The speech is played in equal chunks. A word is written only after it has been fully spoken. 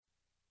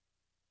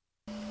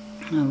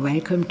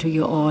Welcome to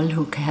you all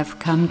who have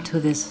come to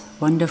this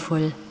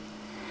wonderful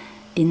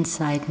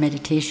Insight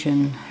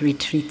Meditation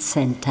Retreat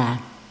Center,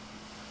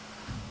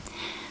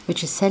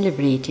 which is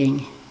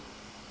celebrating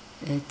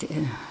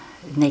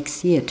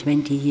next year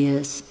 20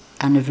 years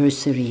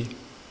anniversary.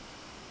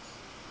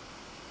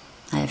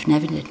 I have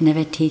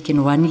never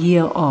taken 1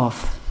 year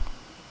off.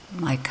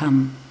 I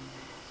come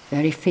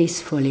very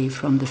faithfully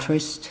from the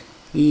first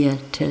year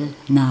till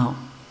now.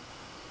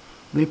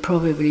 Will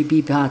probably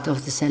be part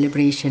of the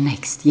celebration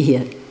next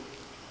year.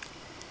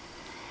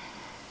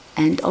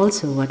 And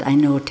also what I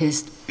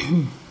noticed,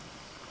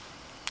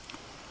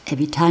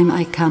 every time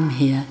I come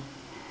here,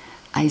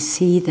 I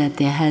see that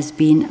there has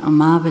been a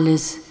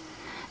marvelous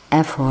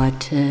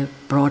effort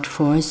brought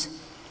forth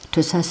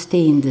to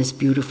sustain this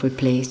beautiful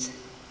place.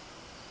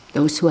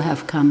 Those who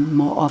have come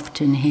more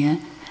often here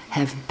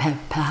have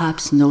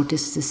perhaps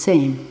noticed the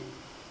same.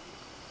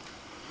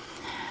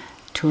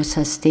 To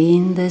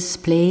sustain this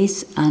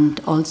place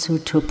and also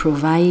to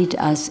provide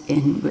us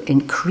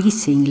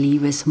increasingly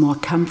with more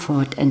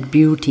comfort and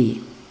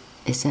beauty.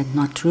 Is that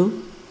not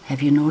true?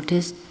 Have you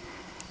noticed?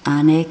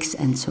 Annex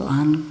and so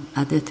on,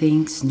 other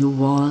things, new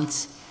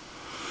walls,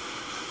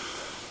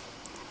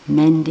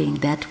 mending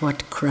that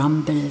what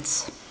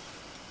crumbles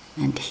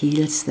and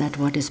heals that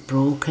what is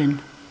broken.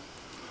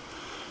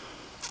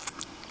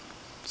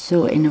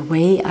 So in a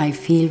way I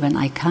feel when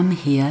I come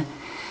here,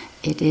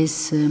 it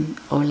is,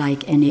 or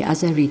like any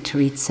other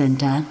retreat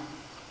center,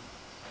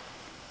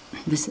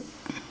 with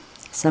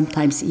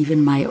sometimes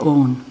even my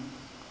own,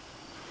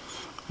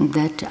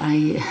 that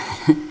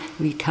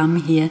we come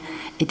here,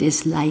 it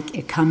is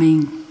like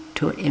coming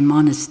to a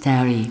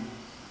monastery.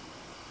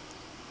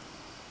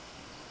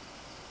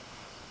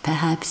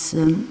 Perhaps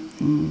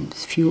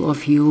few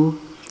of you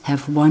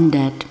have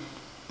wondered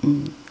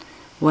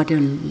what a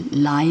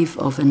life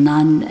of a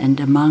nun and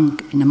a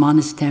monk in a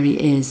monastery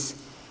is.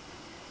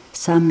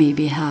 Some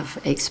maybe have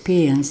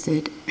experienced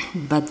it,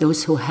 but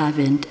those who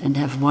haven't and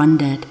have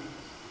wondered,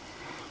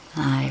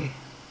 I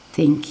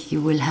think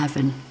you will have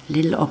a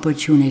little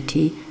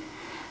opportunity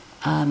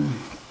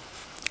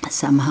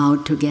somehow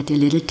to get a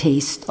little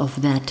taste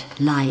of that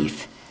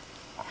life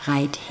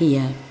right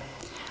here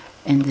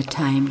in the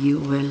time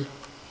you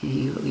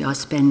are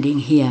spending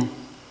here.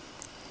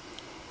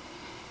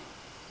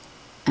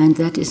 And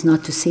that is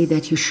not to say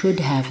that you should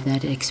have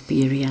that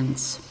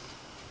experience.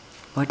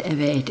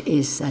 Whatever it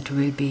is, that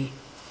will be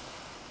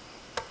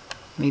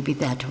maybe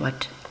that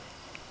what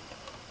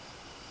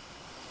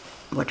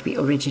we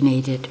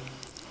originated.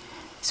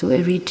 So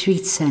a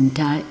retreat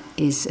center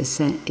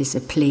is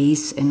a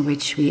place in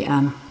which we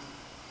are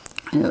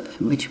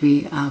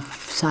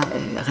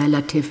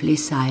relatively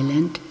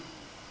silent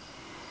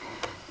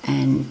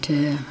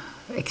and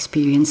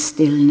experience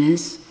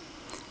stillness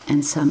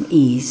and some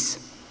ease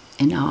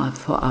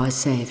for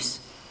ourselves.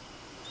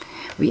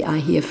 We are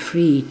here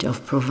freed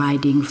of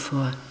providing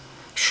for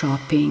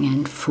shopping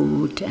and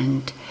food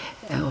and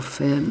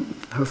of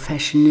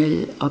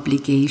professional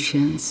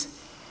obligations.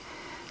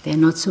 There are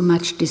not so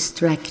much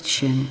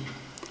distraction,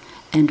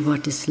 and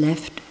what is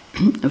left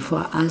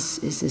for us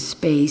is a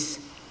space,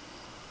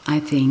 I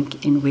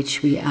think, in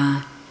which we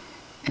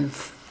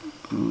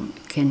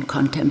can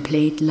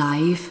contemplate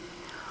life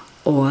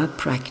or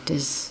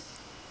practice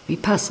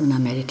vipassana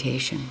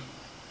meditation.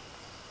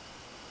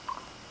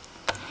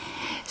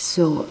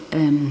 So,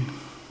 in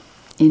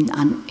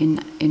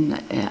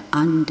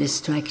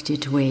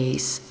undistracted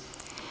ways.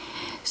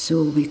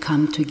 So we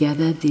come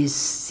together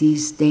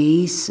these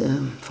days,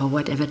 for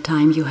whatever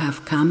time you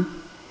have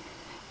come,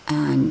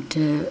 and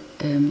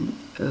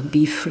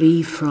be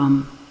free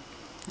from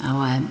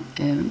our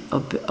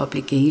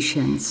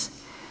obligations,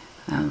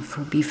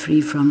 be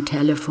free from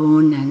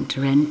telephone and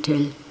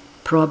rental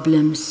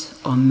problems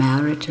or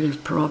marital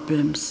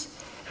problems,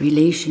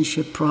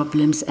 relationship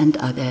problems and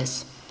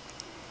others.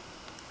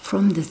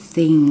 From the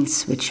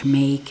things which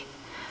make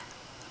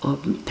or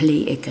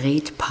play a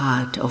great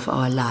part of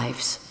our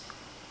lives.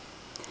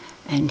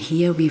 And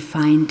here we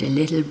find a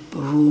little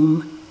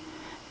room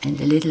and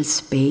a little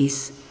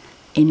space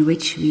in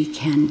which we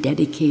can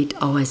dedicate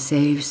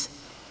ourselves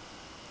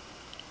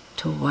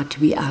to what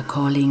we are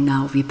calling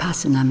now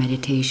vipassana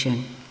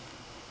meditation,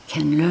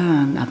 can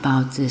learn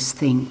about this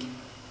thing.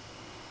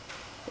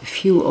 A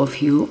few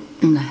of you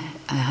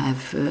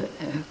have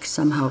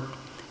somehow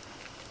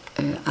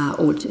are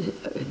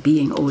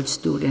being old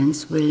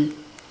students will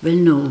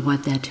know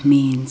what that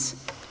means.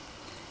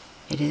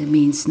 It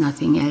means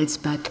nothing else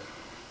but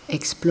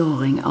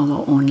exploring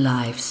our own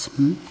lives.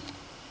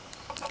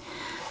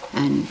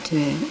 And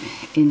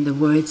in the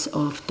words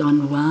of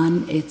Don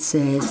Juan, it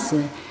says,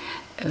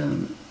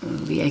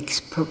 we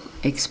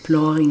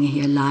exploring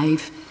here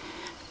life,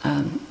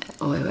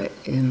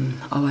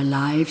 our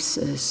lives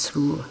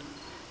through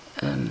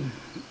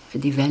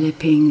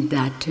developing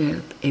that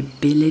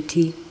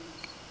ability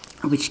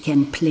which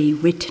can play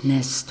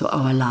witness to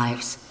our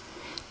lives,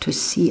 to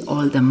see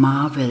all the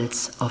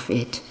marvels of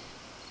it.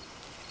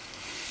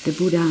 The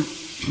Buddha,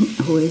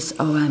 who is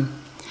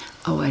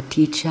our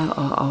teacher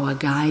or our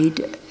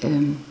guide,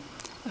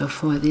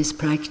 for this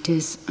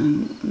practice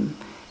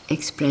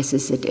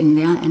expresses it in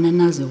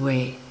another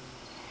way.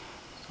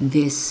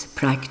 This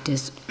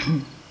practice,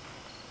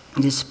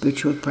 this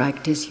spiritual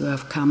practice you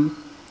have come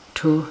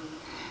to,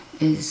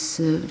 is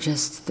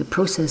just the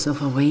process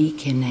of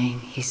awakening,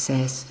 he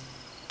says.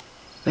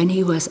 When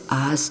he was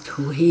asked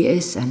who he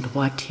is and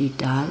what he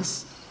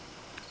does,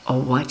 or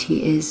what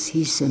he is,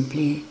 he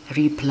simply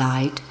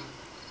replied,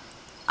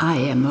 "I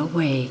am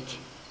awake."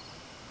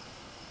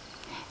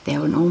 There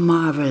were no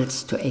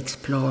marvels to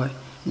explore,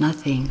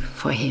 nothing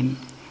for him,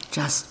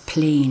 just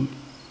plain,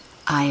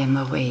 "I am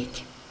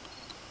awake."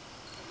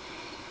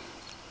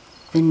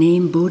 The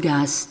name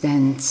Buddha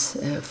stands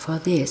for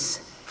this,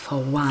 for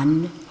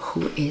one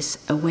who is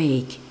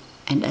awake.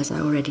 And as I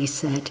already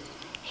said,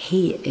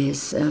 he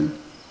is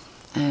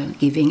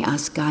giving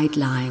us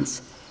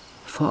guidelines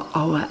for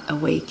our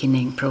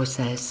awakening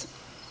process.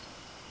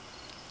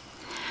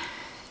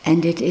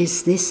 And it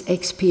is this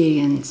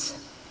experience,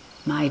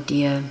 my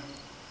dear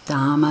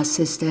Dharma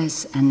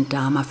sisters and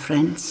Dharma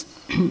friends,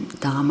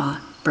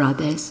 Dharma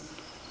brothers,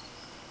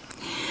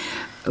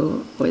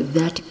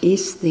 that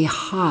is the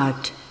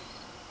heart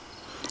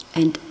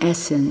and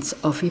essence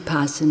of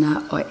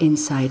Vipassana or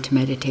insight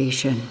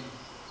meditation.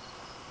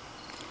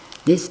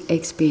 This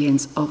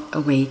experience of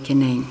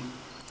awakening,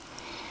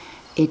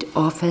 it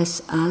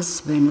offers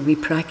us, when we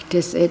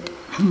practice it,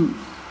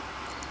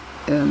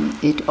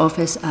 it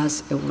offers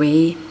us a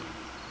way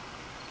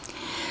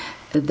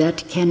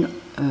that can,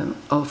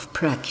 of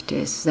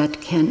practice,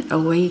 that can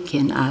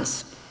awaken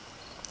us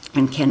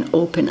and can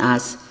open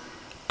us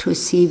to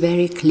see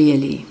very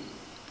clearly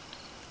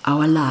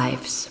our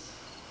lives.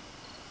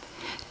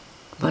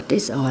 What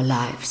is our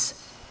lives?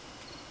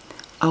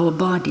 Our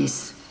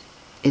bodies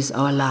is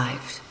our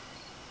life.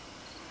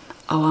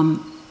 Our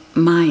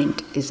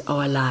mind is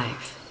our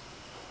life.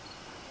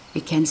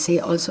 We can say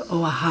also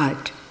our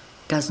heart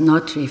does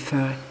not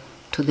refer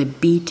to the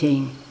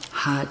beating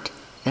heart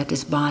that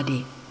is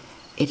body.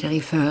 It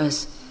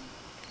refers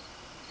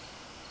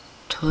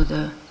to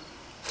the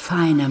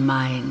finer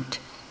mind,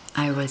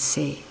 I will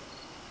say,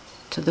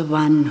 to the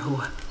one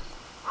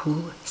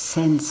who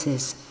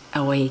senses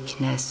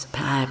awakeness,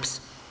 perhaps,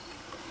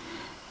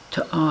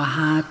 to our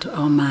heart, to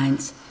our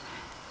minds.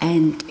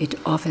 And it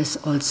offers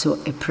also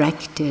a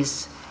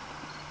practice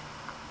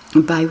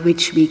by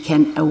which we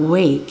can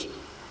awake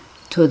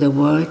to the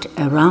world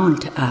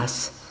around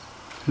us,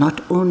 not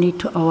only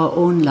to our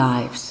own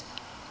lives.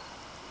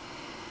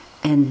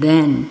 And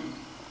then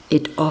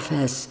it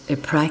offers a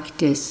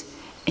practice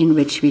in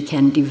which we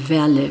can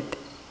develop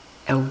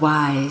a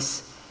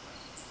wise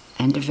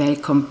and a very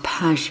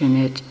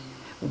compassionate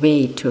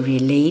way to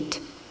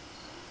relate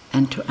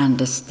and to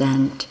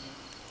understand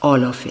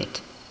all of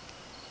it.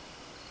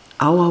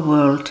 Our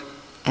world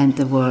and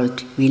the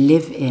world we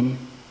live in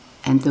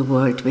and the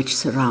world which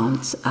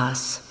surrounds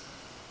us.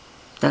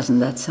 Doesn't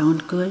that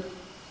sound good?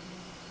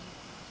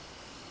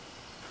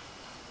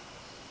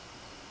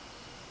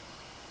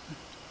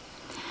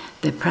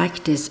 The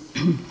practice,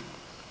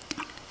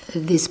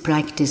 this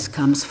practice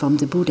comes from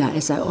the Buddha,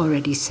 as I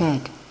already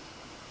said.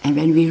 And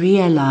when we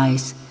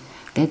realize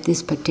that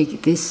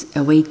this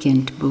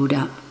awakened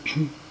Buddha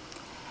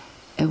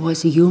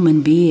was a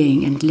human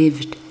being and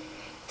lived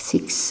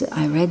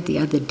I read the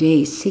other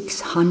day,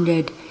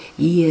 600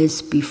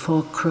 years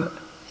before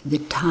the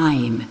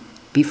time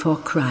before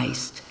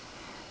Christ.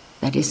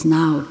 That is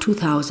now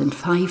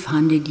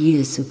 2,500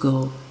 years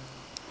ago.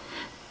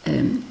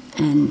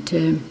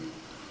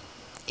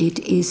 It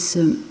is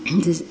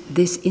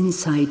this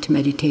insight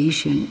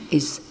meditation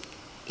is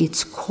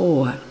its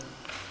core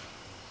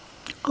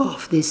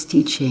of this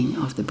teaching,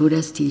 of the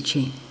Buddha's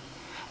teaching.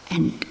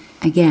 And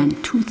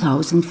again,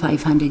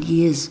 2,500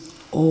 years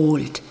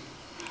old,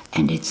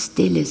 and it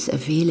still is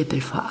available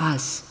for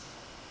us.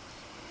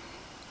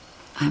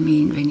 I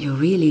mean, when you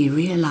really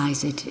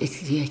realize it, it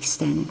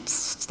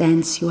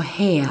stands your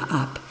hair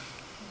up.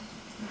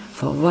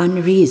 For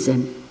one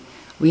reason,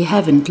 we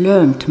haven't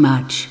learned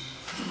much.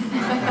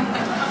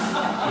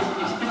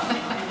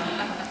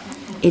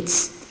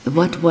 It's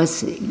what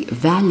was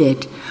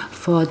valid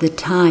for the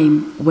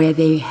time where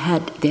they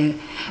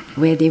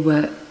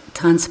were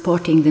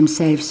transporting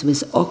themselves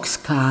with ox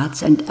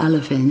carts and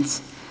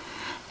elephants,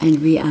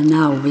 and we are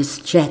now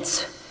with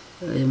jets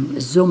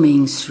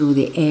zooming through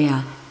the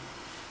air.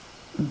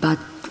 But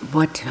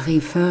what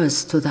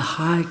refers to the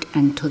heart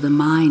and to the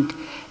mind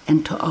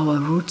and to our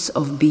roots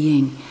of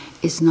being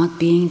is not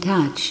being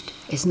touched,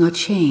 is not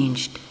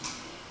changed.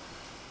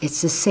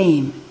 It's the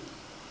same.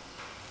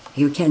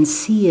 You can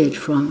see it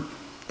from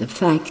the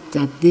fact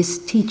that this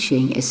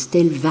teaching is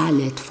still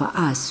valid for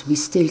us. We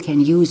still can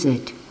use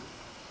it.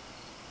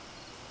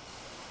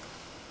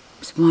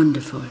 It's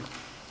wonderful.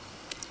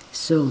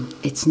 So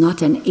it's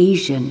not an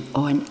Asian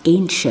or an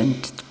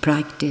ancient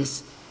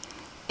practice.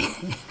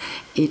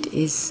 It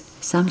is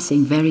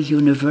something very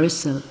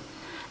universal,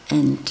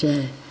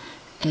 and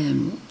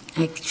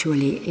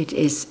actually it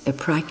is a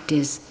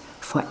practice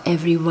for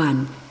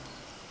everyone,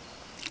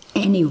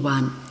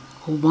 anyone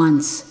who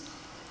wants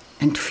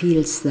and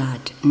feels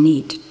that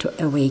need to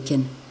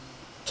awaken.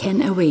 can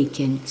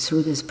awaken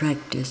through this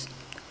practice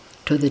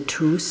to the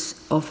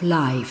truth of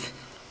life,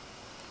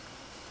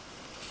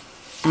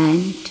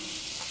 and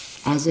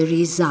as a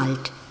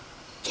result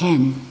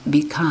can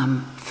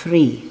become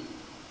free.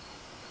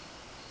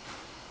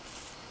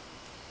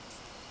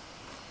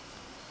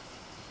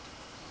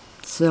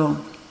 So,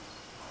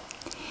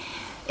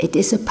 it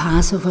is a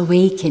path of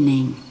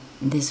awakening,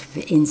 this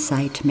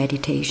insight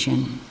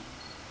meditation.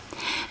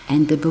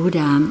 And the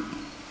Buddha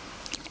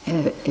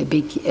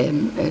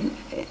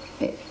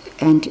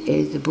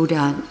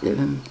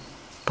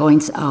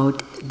points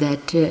out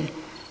that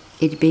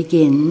it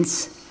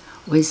begins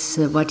with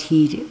what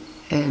he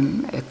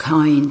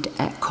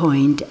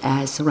coined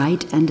as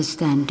right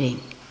understanding.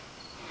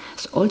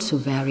 It's also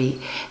very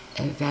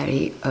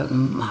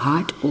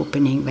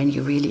heart-opening when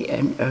you really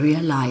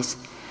realize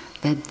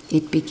that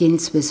it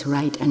begins with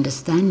right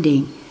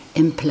understanding,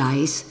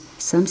 implies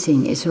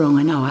something is wrong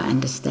in our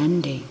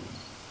understanding,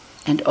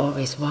 and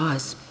always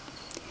was.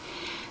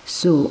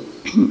 So,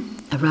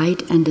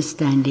 right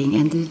understanding,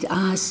 and it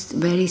asks a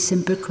very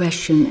simple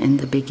question in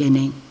the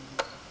beginning.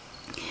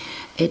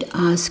 It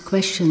asks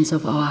questions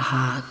of our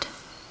heart,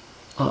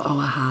 or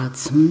our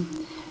hearts,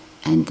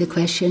 and the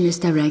question is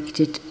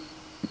directed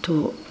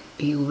to,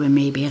 you will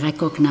maybe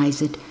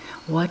recognize it,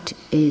 what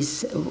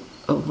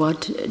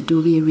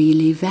do we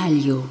really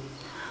value?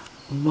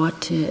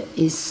 What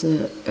is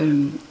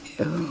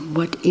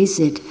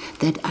it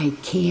that I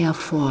care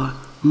for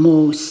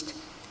most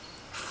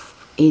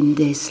in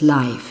this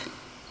life?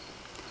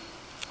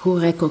 Who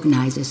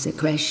recognizes the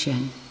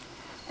question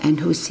and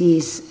who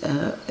sees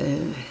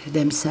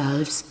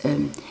themselves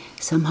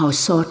somehow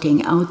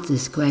sorting out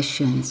these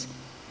questions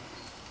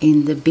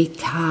in the big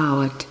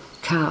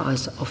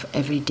chaos of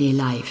everyday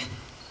life?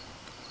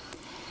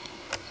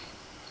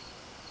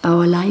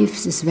 Our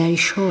life is very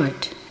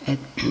short.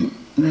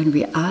 When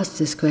we ask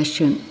this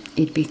question,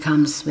 it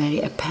becomes very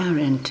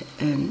apparent.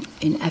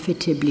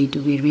 Inevitably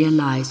do we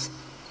realize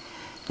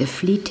the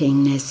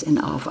fleetingness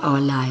of our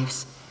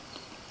lives.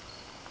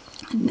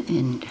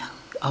 And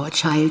our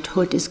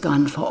childhood is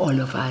gone for all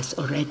of us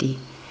already.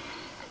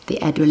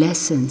 The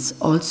adolescence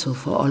also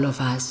for all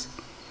of us.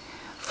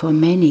 For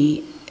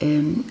many,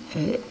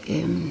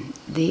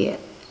 the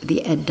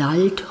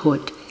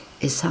adulthood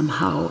is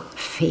somehow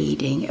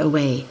fading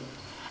away,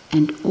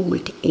 and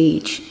old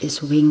age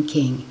is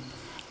winking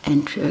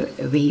and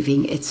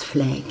waving its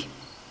flag.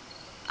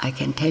 I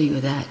can tell you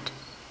that.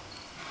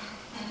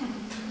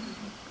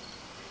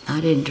 I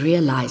didn't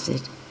realize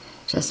it.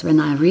 Just when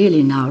I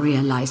really now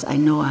realize, I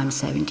know I'm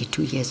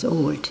 72 years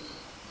old.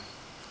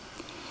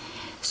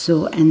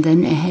 So, and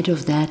then ahead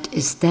of that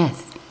is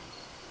death.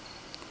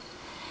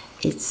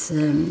 It's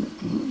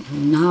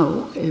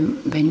now,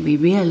 when we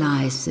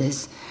realize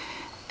this,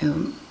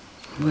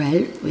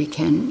 we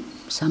can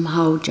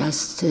somehow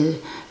just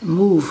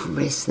move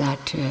with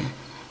that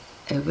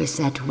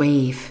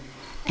wave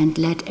and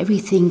let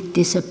everything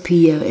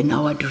disappear in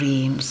our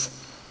dreams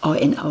or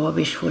in our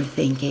wishful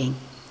thinking.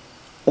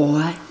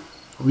 Or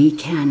we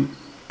can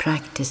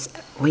practice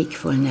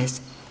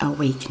wakefulness,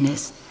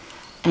 awakeness,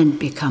 and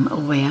become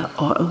aware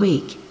or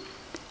awake.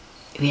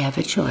 We have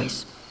a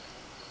choice.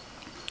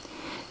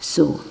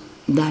 So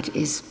that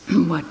is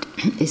what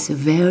is the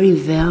very,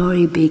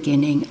 very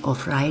beginning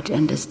of right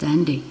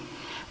understanding.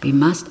 We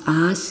must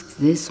ask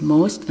this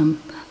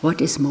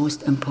what is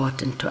most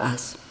important to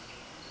us.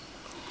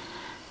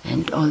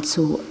 And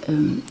also,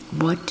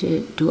 what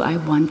do I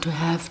want to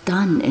have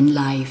done in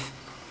life?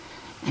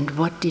 And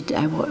what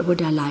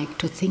would I like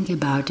to think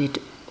about it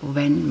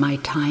when my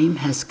time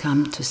has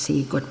come to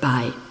say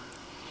goodbye?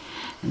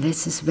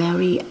 This is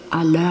very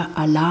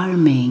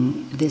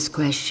alarming, this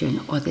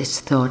question or this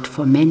thought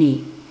for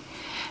many.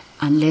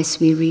 Unless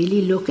we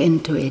really look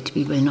into it,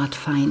 we will not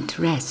find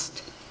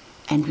rest,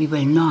 and we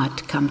will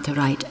not come to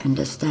right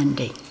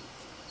understanding.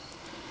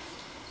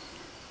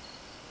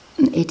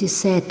 It is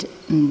said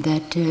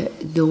that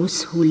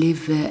those who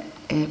live a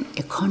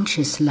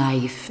conscious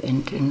life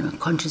and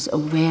conscious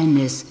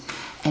awareness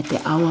at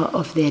the hour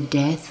of their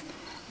death,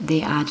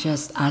 they are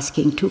just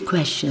asking two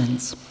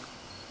questions.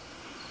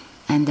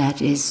 And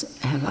that is,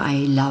 have I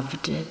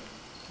loved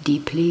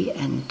deeply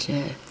and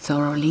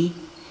thoroughly,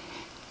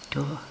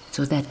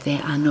 so that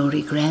there are no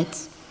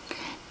regrets?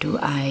 Do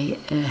I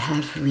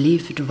have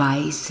lived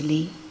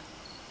wisely?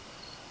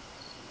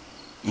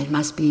 It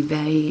must be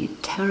very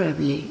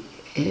terribly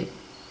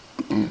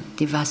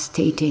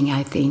devastating,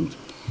 I think,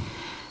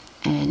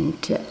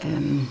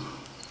 and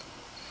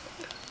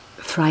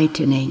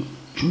frightening,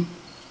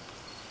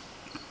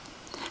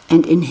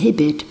 and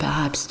inhibit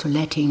perhaps to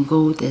letting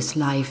go this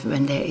life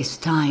when there is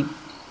time,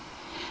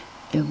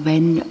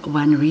 when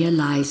one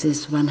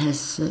realizes one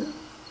has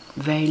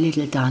very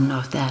little done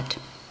of that.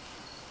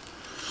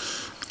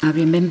 I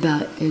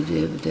remember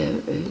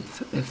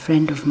a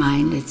friend of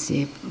mine, it's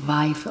the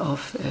wife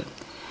of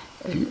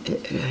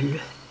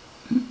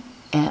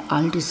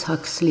Aldous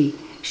Huxley.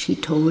 She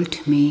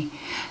told me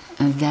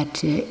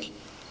that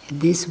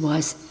this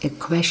was a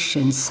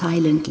question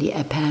silently,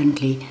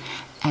 apparently,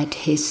 at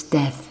his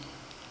death.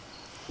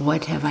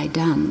 what have I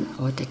done,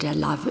 or did I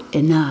love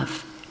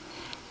enough?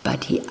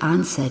 But he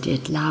answered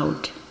it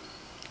loud.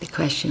 The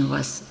question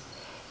was,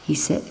 he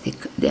said,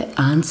 the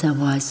answer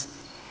was,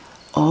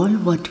 all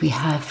what we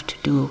have to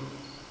do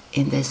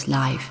in this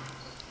life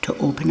to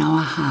open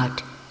our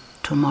heart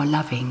to more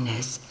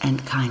lovingness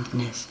and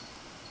kindness.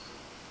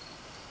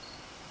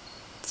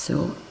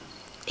 So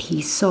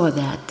he saw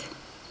that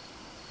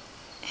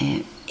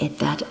at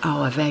that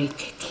hour very,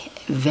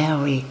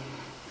 very,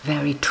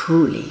 very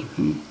truly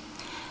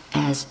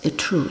as a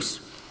truth.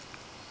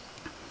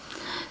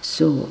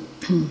 So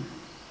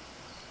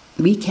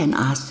we can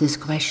ask this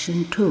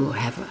question too.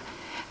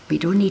 We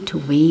don't need to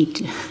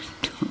wait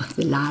to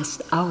the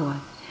last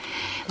hour.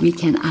 We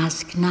can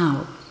ask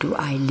now, do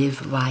I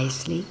live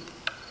wisely?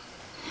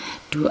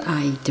 Do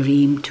I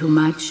dream too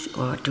much,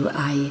 or do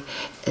I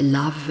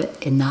love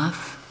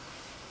enough?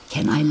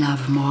 Can I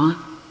love more?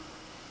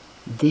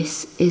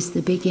 This is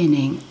the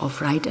beginning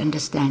of right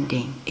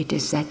understanding. It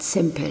is that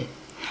simple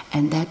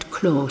and that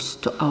close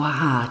to our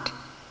heart.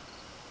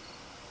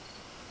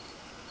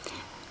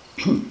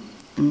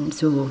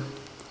 So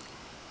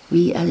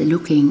we are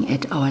looking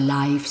at our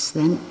lives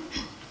then,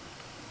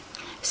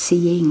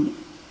 seeing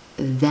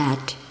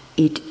that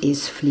it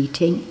is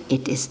fleeting,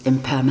 it is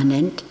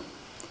impermanent,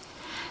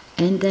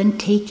 and then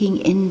taking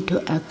into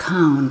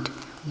account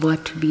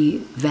what we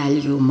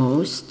value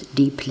most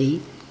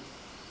deeply.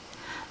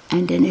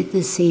 And then in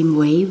the same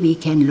way we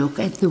can look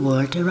at the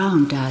world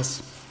around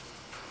us.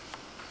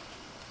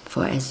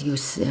 For as you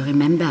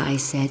remember, I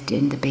said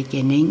in the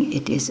beginning,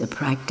 it is a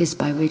practice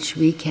by which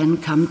we can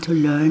come to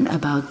learn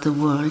about the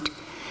world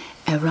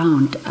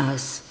around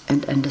us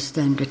and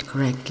understand it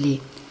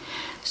correctly.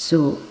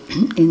 So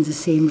in the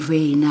same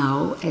way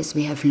now, as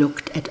we have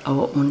looked at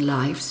our own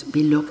lives,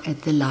 we look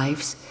at the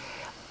lives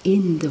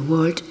in the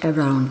world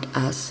around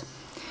us.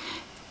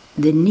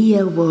 The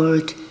near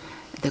world,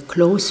 the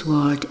close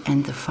world,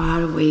 and the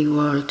faraway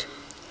world,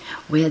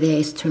 where there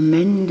is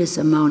tremendous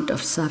amount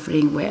of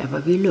suffering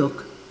wherever we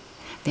look.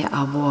 There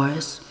are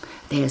wars,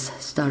 there is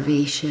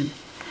starvation,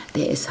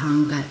 there is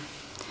hunger,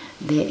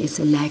 there is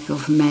a lack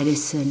of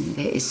medicine,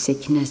 there is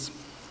sickness.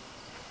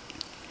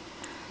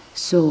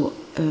 So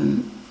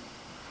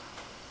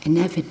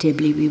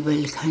inevitably we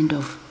will kind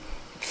of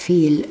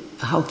feel,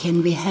 how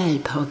can we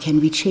help? How can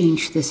we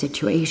change the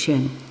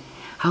situation?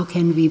 How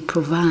can we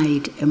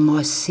provide a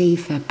more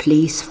safer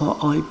place for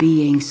all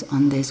beings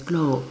on this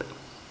globe?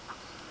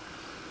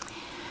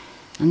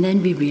 And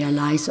then we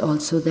realize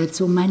also that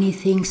so many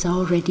things are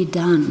already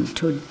done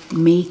to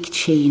make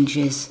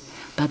changes,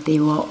 but they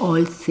were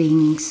all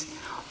things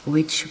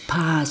which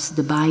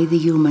passed by the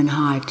human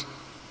heart.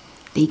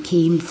 They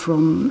came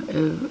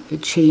from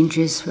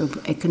changes,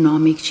 from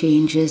economic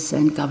changes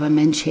and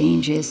government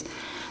changes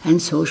and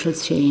social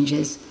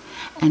changes,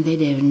 and they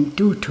didn't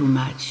do too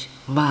much.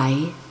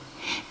 Why?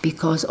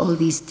 Because all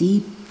these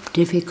deep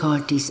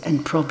difficulties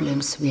and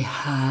problems we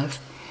have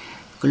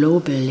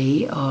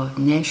globally or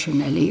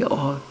nationally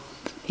or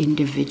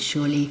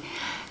individually,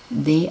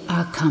 they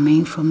are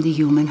coming from the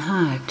human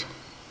heart.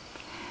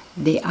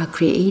 They are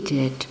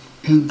created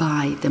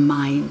by the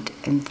mind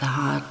and the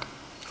heart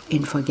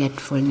in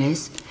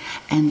forgetfulness,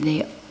 and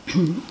they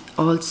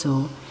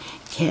also,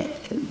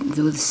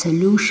 the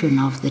solution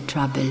of the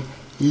trouble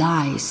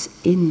lies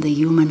in the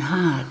human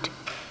heart,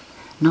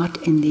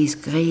 not in these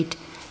great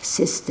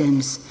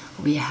systems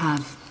we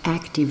have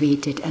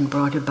activated and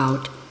brought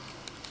about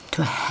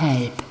to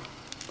help.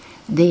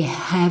 They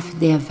have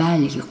their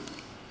value,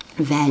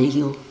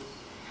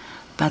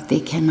 but they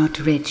cannot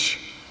reach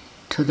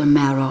to the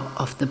marrow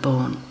of the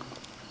bone.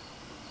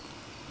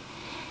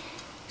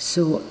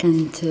 So,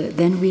 and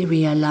then we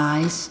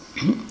realize,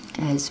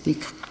 as we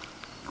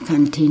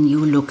continue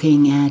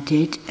looking at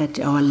it, at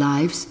our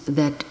lives,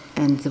 that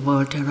and the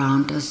world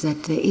around us,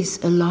 that there is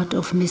a lot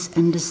of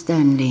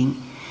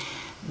misunderstanding.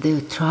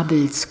 The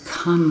troubles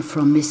come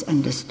from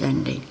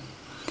misunderstanding,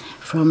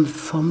 from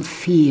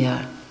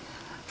fear,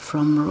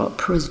 from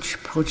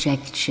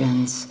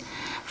projections,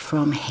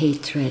 from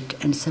hatred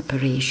and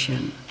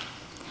separation.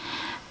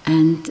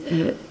 And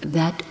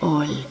that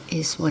all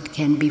is what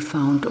can be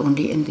found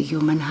only in the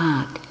human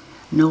heart,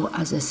 no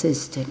other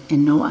system,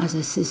 and no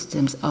other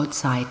systems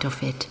outside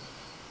of it.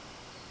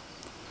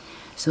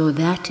 So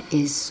that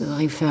is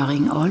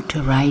referring all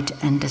to right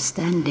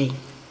understanding.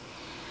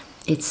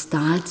 It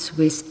starts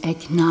with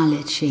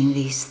acknowledging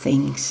these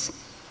things,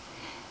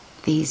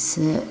 this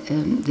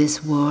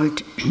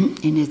world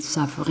in its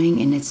suffering,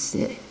 in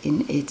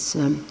its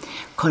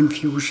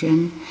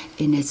confusion,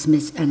 in its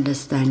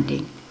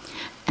misunderstanding.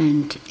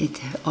 And it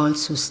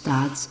also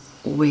starts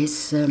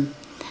with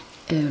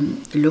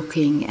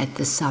looking at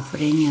the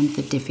suffering and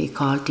the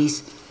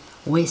difficulties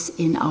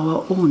within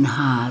our own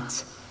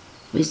hearts,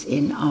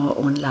 within our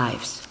own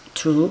lives.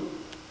 True?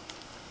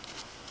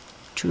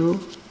 True?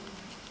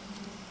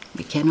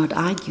 We cannot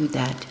argue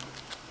that.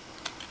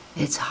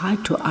 It's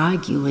hard to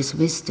argue with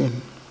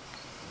wisdom.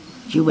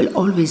 You will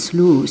always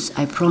lose,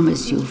 I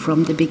promise you,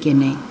 from the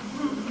beginning.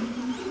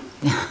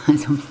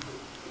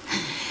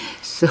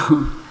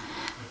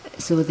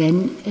 So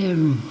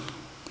then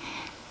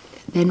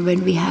then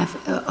when we have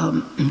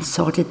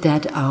sorted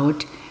that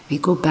out, we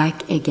go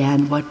back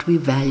again what we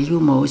value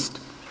most,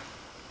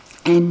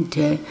 and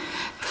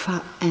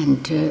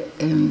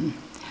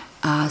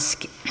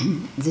ask.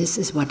 This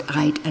is what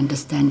right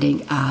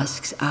understanding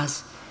asks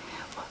us,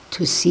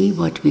 to see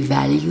what we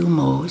value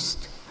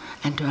most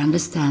and to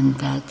understand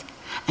that.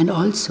 And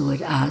also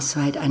it asks,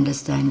 right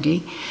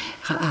understanding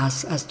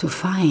asks us to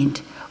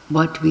find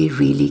what we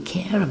really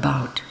care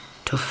about,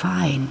 to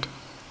find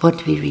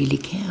what we really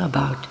care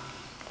about.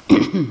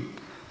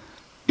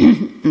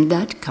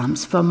 That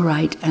comes from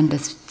right, and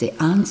the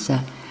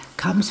answer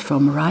comes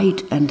from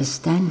right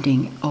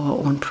understanding our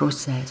own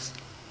process.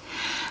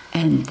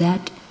 And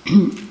that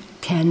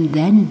can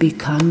then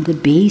become the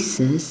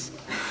basis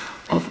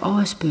of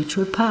our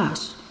spiritual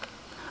path,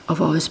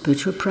 of our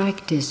spiritual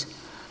practice,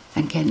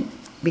 and can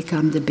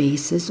become the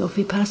basis of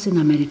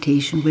Vipassana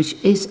meditation, which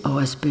is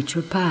our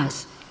spiritual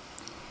path.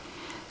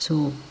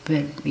 So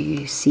when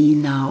we see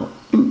now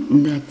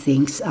that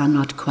things are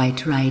not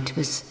quite right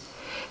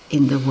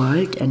in the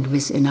world and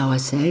within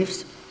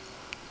ourselves,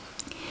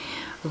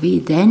 we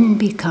then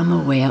become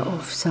aware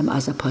of some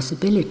other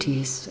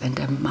possibilities, and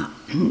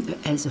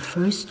as a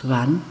first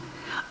one,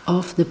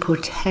 of the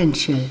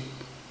potential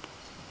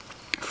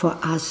for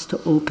us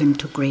to open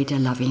to greater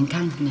loving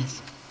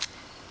kindness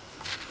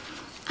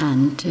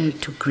and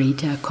to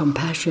greater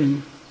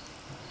compassion,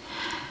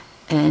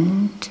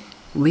 and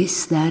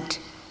with that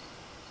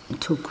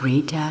to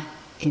greater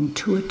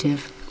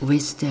intuitive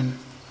wisdom.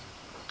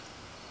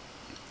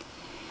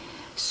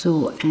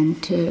 So,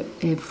 and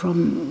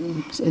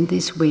from in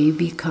this way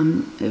we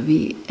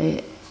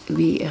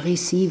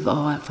receive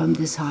from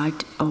this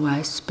heart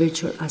our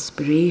spiritual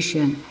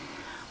aspiration,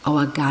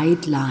 our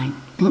guideline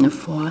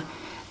for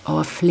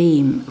our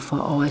flame, for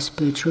our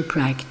spiritual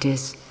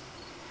practice.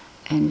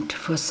 And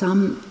for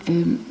some,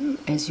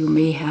 as you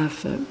may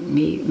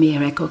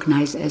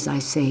recognize as I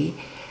say,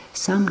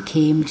 some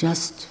came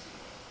just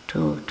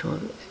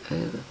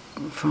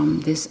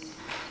from this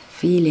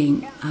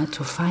feeling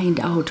to find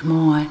out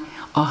more,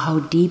 or how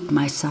deep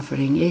my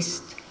suffering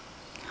is,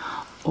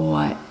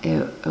 or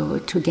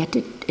to get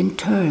it in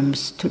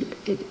terms, to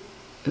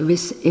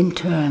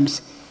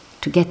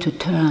get to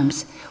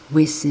terms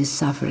with this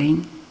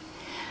suffering.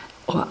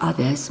 Or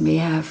others may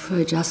have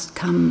just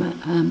come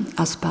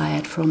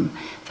aspired from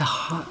the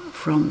heart,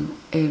 from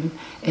a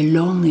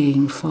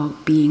longing for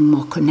being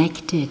more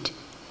connected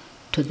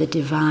to the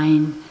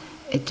divine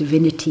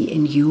divinity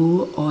in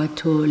you, or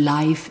to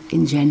life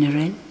in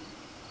general.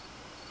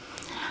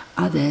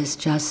 Others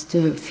just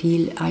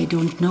feel, I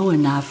don't know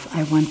enough,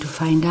 I want to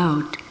find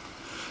out,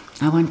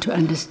 I want to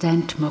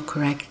understand more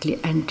correctly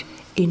and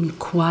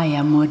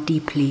inquire more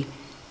deeply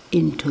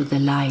into the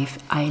life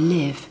I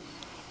live,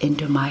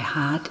 into my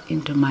heart,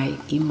 into my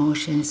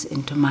emotions,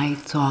 into my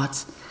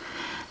thoughts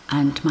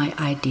and my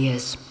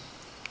ideas.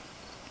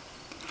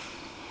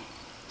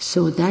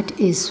 So that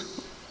is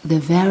the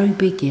very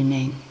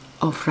beginning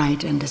of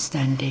right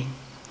understanding.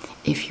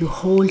 If you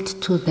hold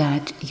to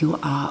that, you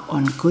are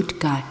on good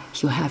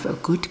you have a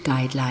good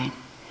guideline,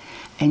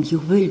 and you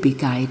will be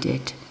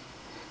guided.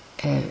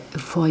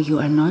 For you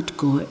are not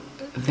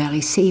very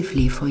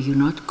safely. For you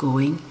not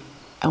going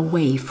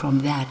away from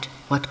that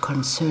what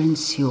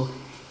concerns you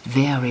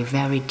very,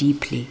 very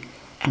deeply,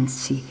 and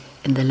see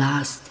in the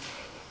last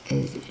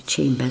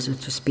chamber, so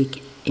to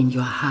speak, in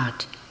your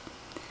heart.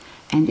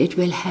 And it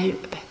will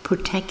help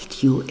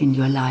protect you in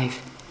your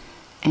life,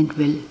 and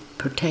will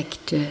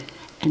protect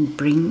and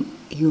bring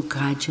you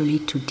gradually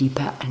to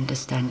deeper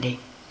understanding.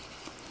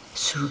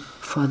 So,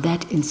 for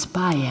that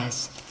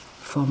inspires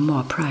for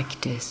more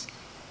practice.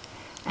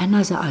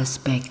 Another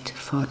aspect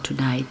for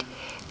tonight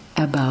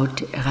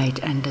about right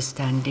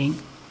understanding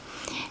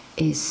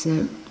is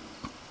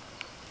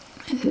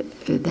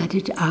that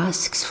it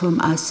asks from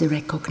us the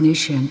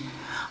recognition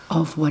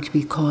of what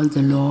we call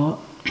the law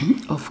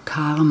of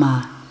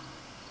karma.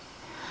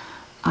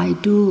 I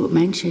do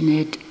mention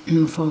it,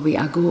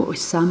 for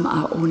some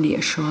are only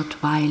a short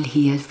while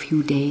here, a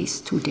few days,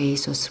 2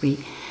 days or 3,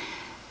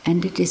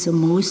 and it is a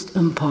most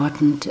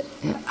important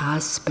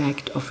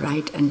aspect of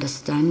right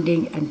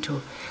understanding, and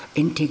to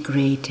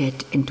integrate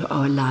it into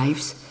our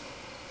lives.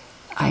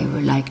 I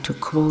would like to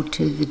quote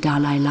the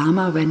Dalai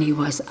Lama when he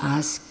was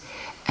asked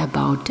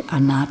about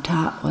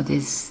anatta, or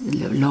this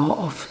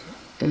law of,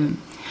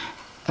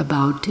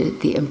 about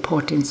the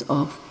importance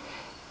of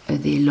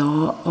the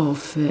law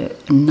of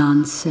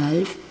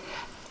non-self,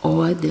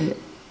 or the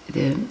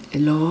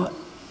law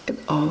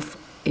of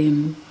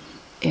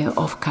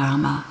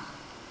karma.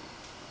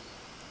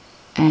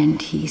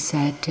 And he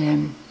said,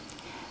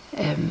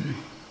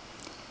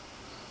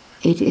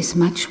 it is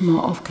much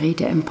more of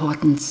greater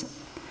importance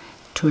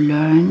to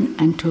learn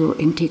and to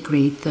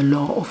integrate the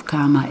law of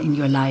karma in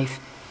your life,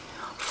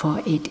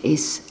 for it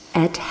is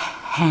at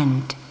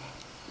hand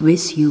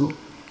with you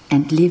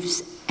and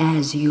lives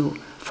as you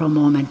from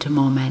moment to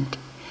moment.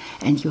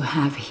 And you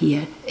have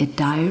here a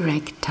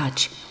direct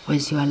touch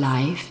with your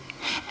life,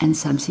 and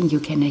something you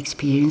can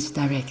experience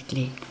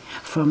directly.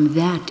 From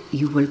that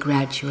you will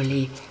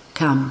gradually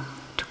come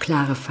to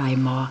clarify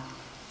more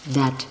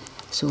that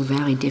so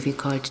very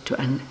difficult to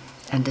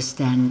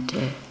understand,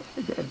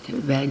 the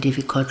very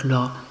difficult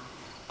law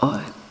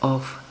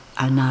of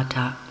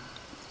anatta.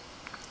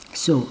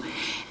 So,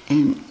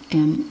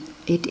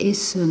 it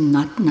is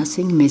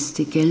nothing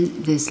mystical,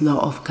 this law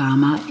of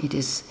karma. It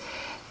is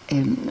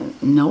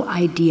no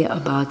idea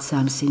about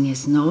something,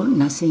 is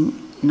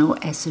no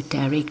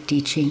esoteric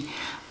teaching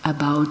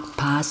about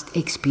past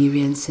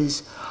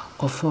experiences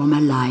or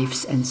former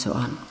lives and so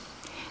on.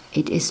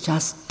 It is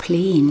just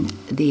plain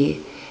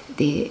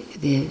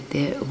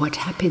what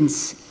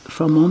happens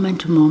from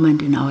moment to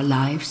moment in our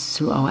lives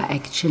through our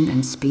action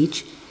and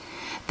speech,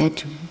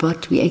 that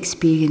what we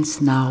experience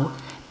now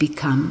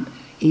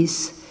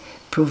is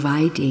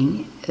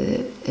providing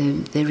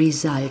the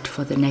result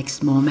for the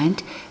next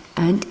moment,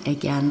 and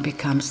again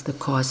becomes the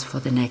cause for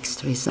the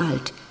next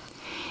result.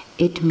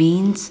 It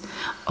means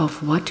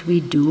of what we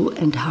do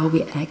and how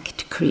we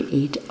act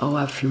create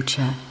our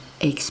future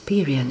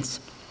experience.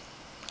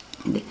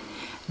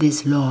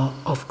 This law,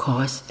 of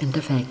course, and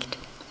the fact,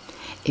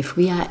 if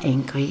we are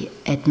angry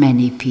at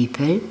many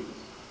people,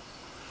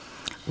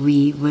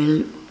 we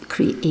will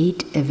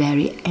create a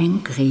very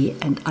angry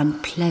and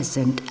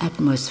unpleasant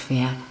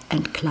atmosphere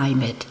and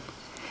climate,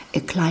 a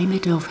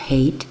climate of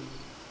hate,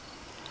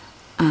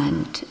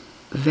 and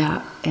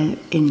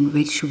in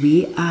which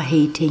we are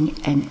hating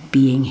and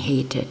being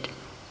hated.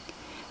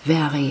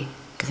 Very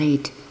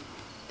great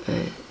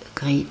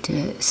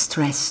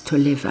stress to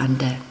live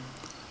under.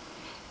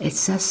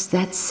 It's just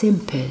that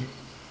simple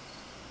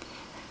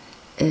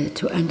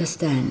to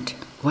understand.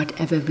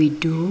 Whatever we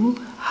do,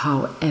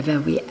 however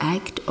we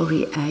act or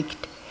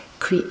react,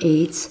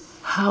 creates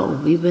how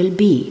we will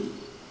be.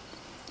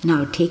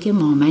 Now take a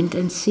moment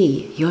and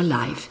see your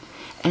life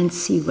and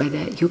see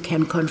whether you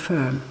can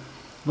confirm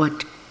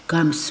what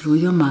comes through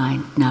your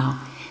mind now.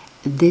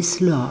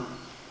 This law,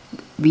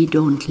 we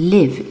don't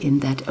live in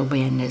that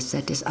awareness.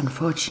 That is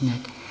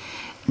unfortunate.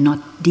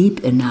 Not deep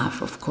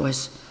enough, of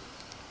course.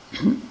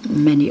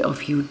 Many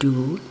of you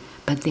do,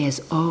 but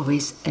there's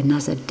always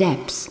another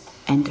depth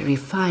and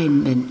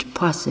refinement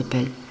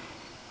possible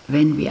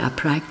when we are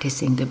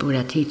practicing the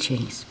Buddha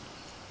teachings.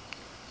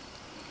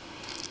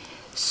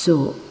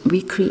 So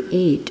we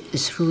create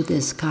through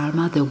this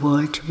karma the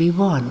world we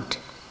want,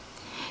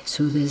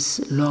 through this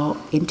law,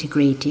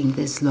 integrating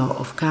this law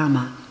of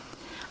karma.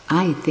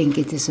 I think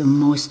it is a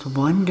most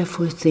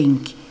wonderful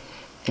thing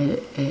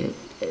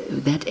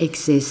that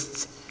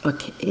exists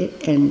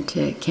and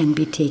can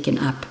be taken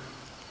up,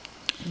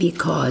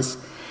 because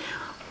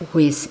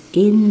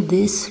within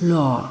this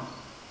law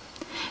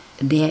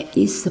there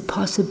is the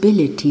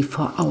possibility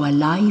for our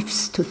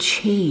lives to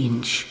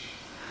change,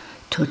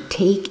 to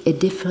take a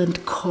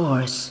different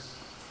course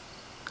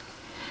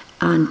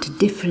and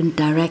different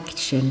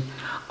direction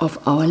of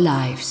our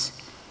lives.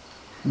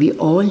 We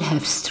all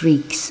have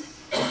streaks,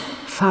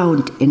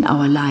 found in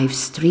our lives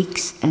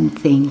streaks and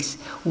things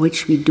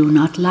which we do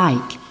not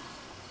like,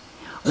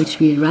 which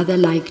we rather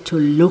like to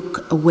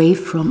look away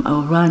from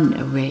or run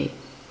away,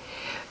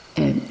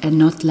 and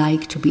not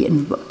like to be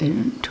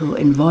to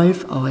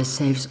involve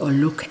ourselves or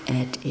look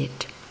at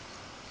it.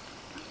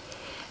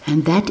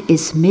 And that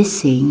is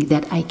missing,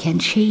 that I can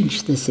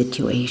change the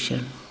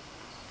situation.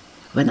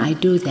 When I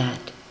do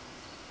that,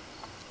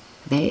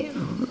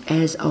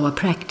 as our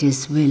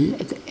practice will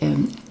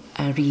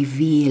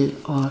reveal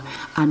or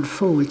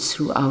unfold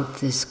throughout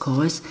this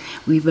course,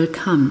 we will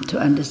come to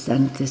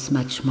understand this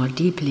much more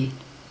deeply.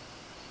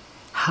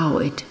 How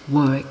it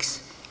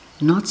works,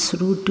 not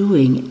through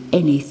doing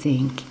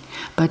anything,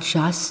 but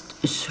just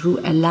through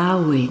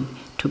allowing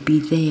to be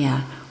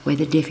there where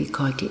the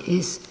difficulty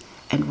is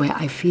and where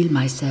I feel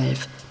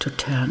myself to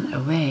turn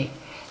away.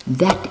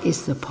 That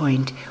is the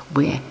point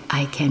where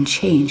I can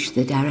change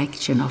the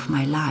direction of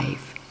my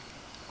life.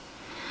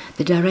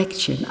 The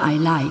direction I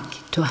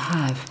like to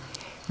have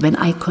when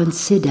I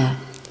consider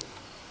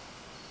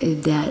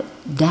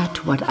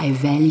that what I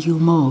value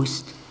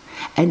most,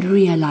 and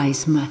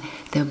realize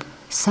the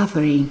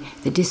suffering,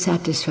 the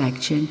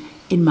dissatisfaction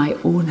in my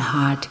own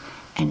heart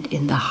and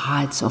in the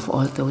hearts of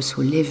all those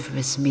who live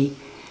with me,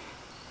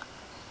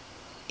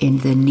 in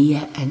the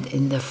near and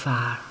in the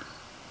far.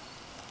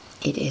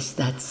 It is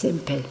that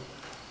simple.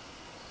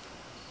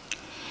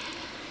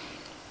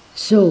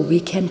 So we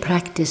can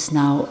practice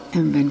now,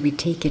 and when we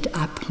take it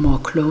up more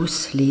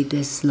closely,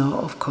 this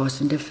law of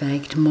cause and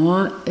effect,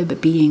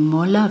 being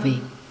more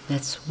loving.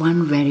 That's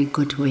one very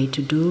good way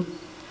to do.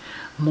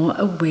 More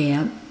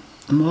aware,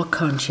 more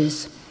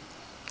conscious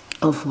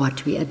of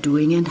what we are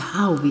doing and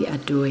how we are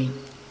doing.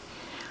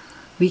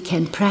 We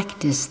can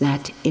practice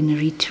that in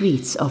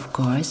retreats, of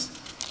course,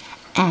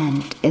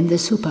 and in the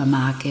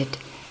supermarket,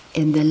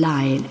 in the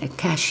line, a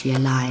cashier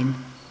line,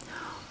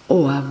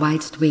 or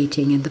whilst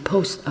waiting in the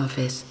post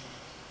office,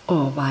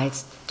 or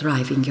whilst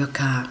driving your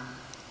car.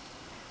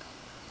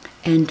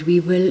 And we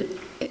will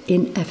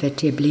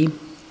inevitably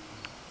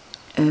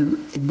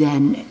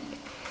then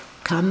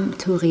come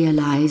to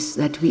realize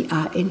that we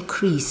are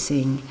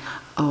increasing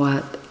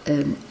our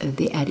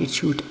the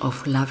attitude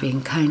of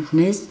loving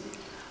kindness,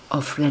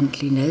 of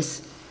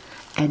friendliness,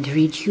 and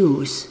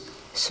reduce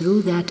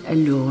through that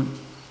alone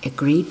a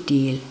great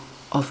deal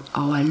of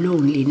our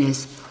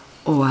loneliness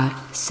or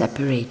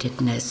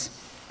separatedness.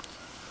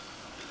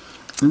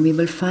 And we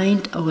will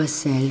find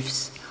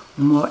ourselves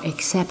more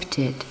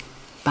accepted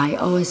by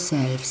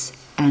ourselves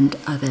and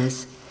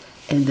others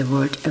in the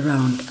world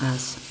around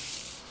us.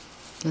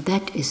 So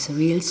that is a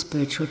real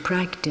spiritual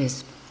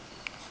practice.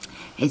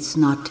 It's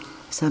not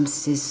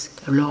this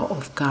law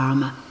of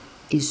karma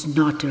is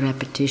not a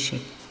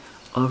repetition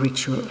or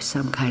ritual,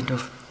 some kind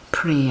of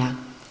prayer.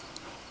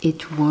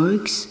 It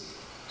works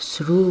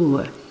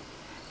through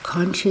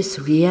conscious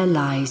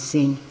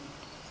realizing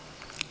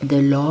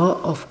the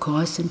law of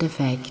cause and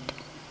effect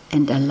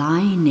and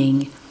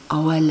aligning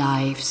our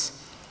lives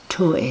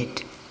to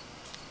it.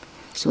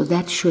 So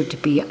that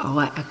should be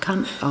our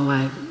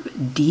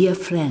dear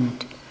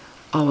friend,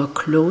 our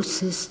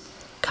closest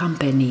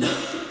company,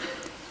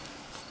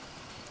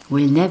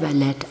 will never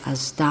let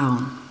us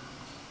down.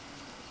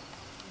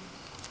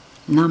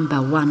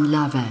 Number one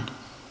lover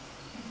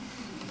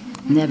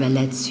never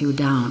lets you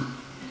down.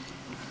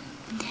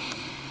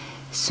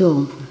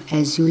 So,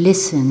 as you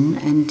listen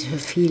and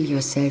feel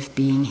yourself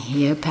being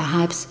here,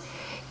 perhaps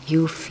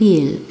you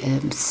feel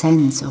a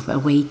sense of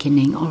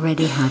awakening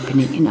already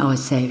happening in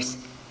ourselves.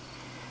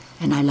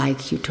 And I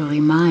like you to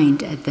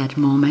remind at that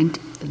moment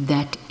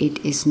that it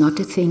is not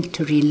a thing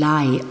to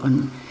rely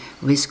on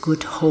with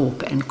good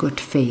hope and good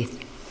faith.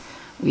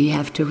 We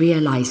have to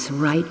realize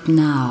right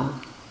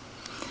now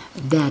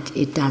that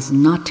it does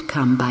not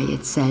come by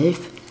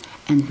itself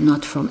and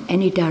not from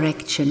any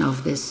direction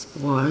of this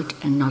world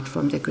and not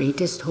from the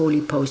greatest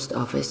holy post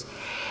office.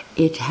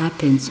 It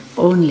happens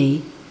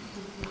only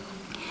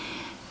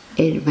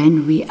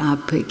when we are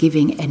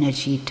giving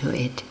energy to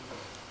it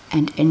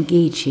and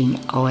engaging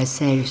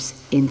ourselves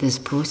in this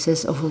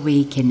process of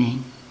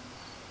awakening.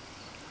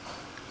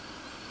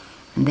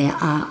 There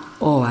are,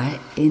 or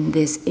in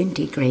this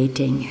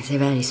integrating,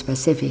 very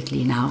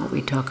specifically now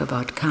we talk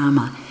about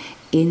karma,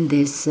 in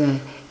this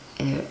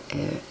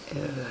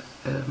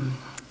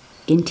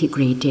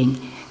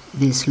integrating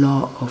this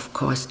law of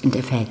cause and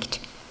effect.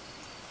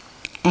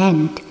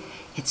 And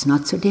it's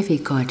not so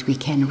difficult. We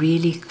can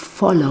really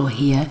follow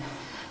here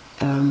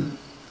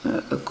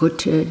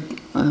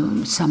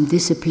some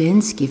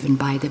disciplines given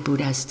by the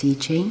Buddha's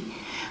teaching.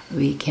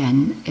 We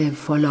can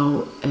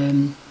follow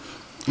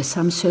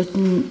some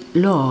certain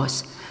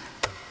laws.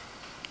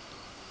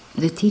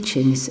 The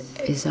teachings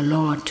is a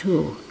law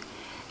too,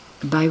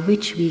 by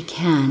which we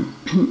can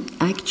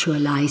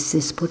actualize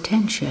this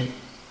potential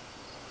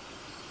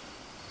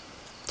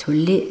to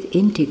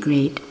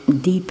integrate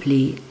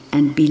deeply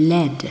and be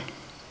led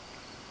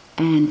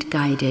and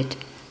guided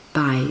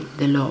by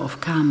the law of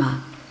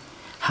karma.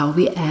 How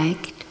we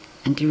act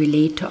and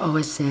relate to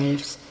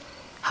ourselves,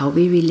 how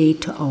we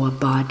relate to our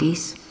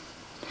bodies,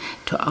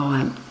 to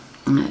our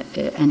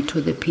and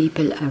to the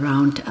people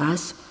around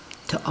us,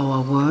 to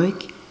our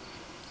work,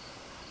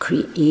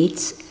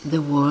 creates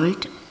the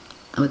world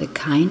or the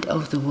kind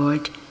of the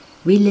world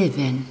we live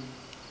in.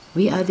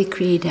 We are the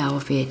creator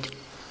of it.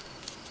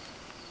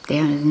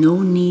 There is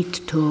no need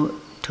to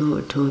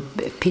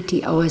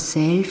pity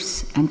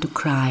ourselves and to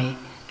cry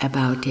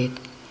about it.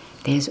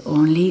 There's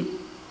only,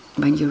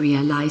 when you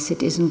realize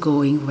it isn't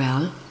going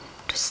well,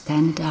 to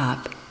stand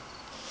up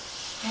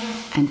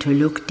and to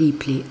look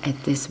deeply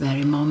at this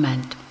very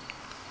moment,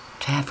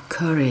 to have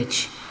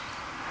courage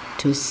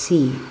to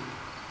see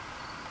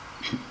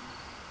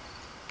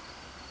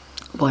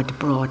what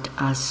brought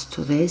us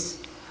to this,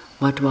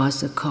 what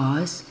was the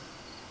cause,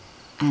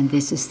 and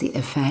this is the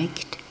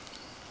effect.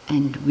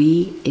 And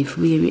if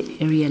we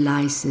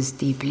realize this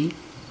deeply,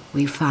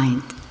 we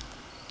find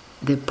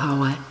the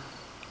power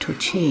to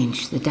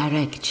change the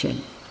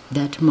direction,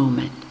 that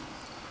moment.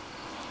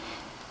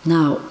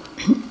 Now,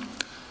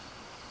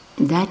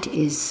 that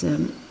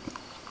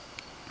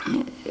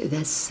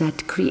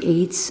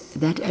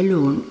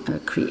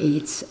alone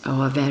creates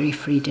our very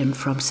freedom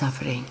from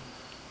suffering.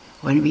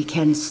 When we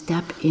can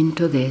step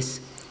into this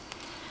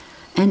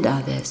and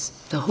others,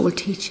 the whole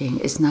teaching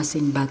is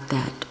nothing but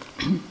that.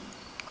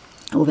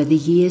 Over the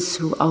years,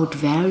 throughout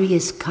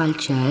various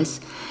cultures,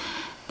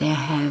 there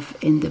have,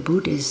 in the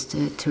Buddhist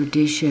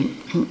tradition,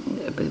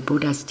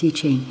 Buddha's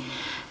teaching,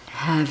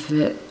 have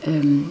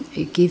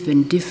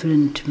given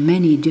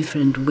many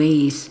different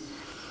ways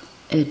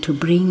to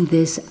bring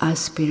this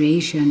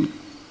aspiration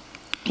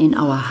in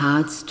our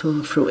hearts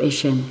to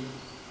fruition.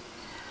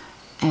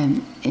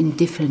 In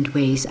different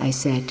ways, I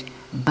said,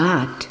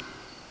 but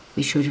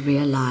we should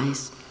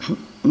realize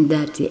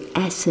that the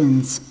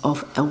essence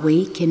of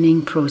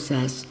awakening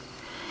process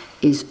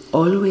is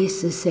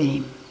always the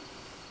same.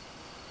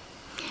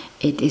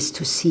 It is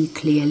to see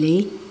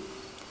clearly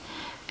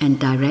and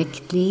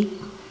directly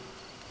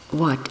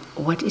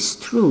what is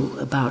true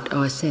about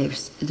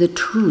ourselves, the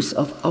truth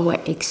of our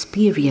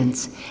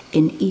experience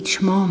in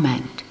each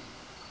moment.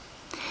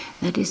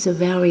 That is a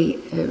very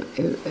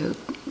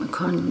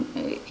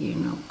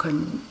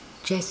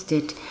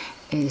congested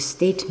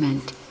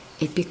statement.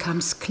 It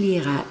becomes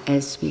clearer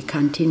as we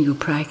continue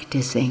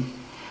practicing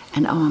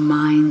and our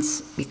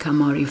minds become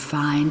more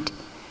refined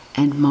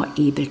and more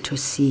able to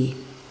see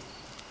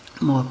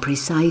more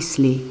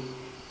precisely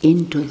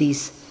into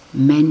these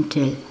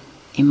mental,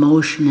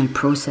 emotional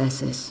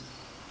processes.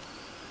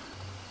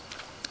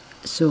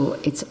 So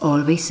it's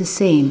always the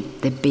same,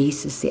 the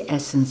basis, the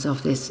essence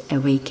of this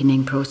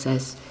awakening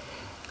process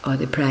or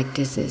the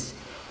practices,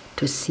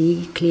 to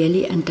see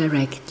clearly and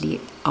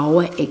directly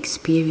our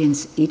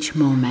experience each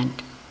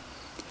moment,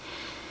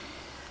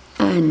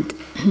 and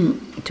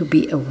to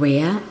be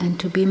aware and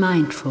to be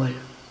mindful.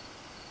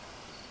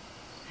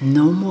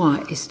 No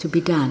more is to be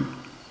done.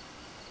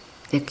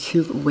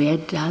 Where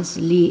does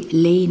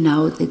lay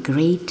now the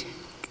great,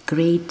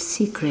 great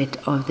secret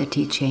of the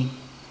teaching?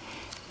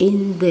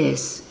 In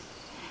this,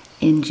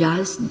 in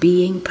just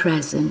being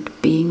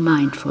present, being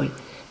mindful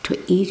to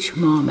each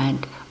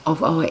moment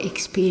of our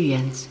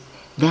experience.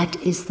 That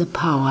is the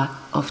power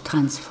of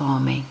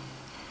transforming.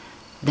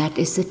 That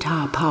is the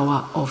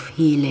power of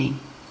healing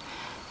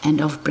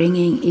and of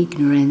bringing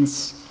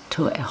ignorance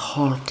to a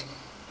halt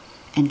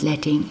and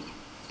letting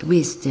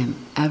wisdom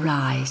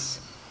arise.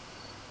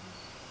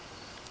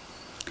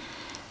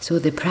 So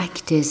the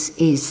practice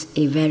is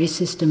a very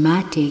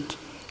systematic,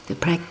 the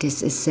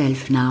practice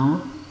itself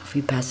now,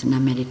 Vipassana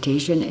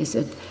meditation, is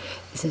a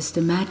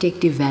systematic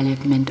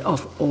development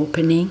of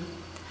opening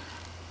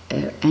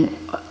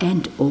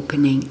and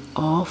opening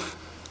of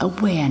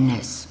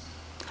awareness,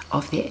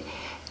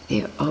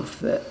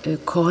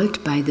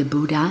 called by the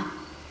Buddha,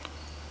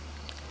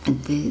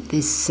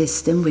 this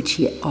system which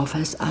he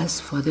offers us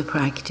for the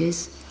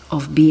practice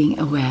of being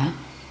aware,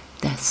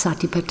 the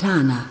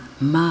Satipatthana,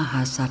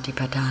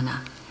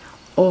 Mahasatipatthana,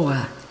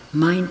 or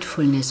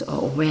mindfulness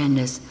or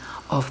awareness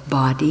of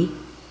body,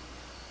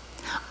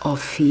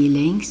 of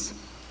feelings,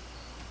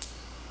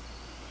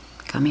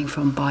 coming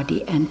from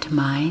body and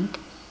mind,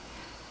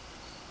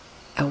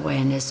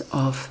 awareness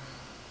of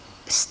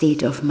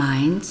state of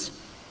minds,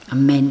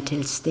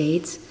 mental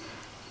states,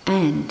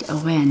 and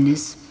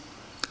awareness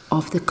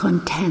of the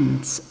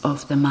contents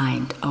of the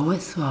mind, our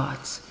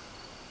thoughts.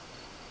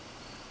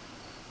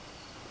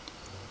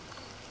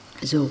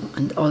 So,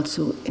 and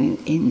also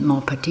in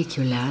more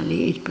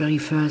particularly, it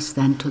refers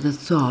then to the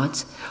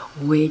thoughts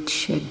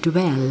which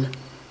dwell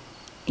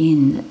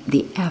in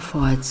the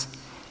efforts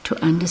to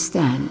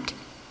understand,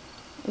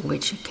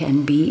 which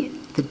can be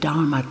the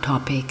Dharma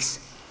topics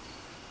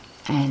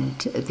and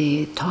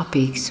the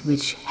topics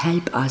which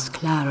help us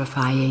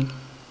clarifying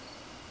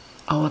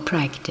our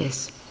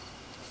practice.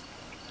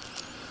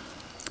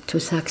 To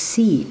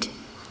succeed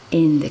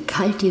in the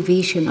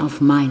cultivation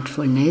of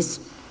mindfulness,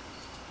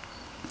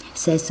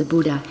 says the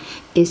Buddha,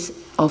 is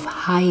of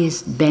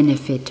highest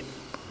benefit.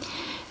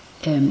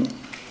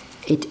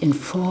 It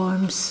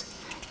informs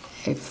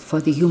for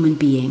the human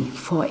being,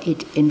 for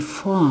it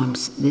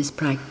informs this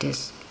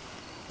practice,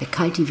 the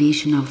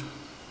cultivation of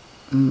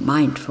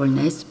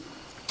mindfulness.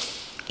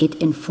 It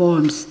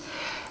informs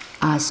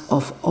us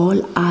of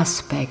all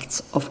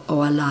aspects of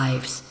our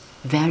lives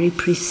very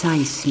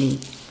precisely.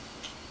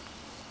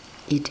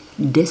 It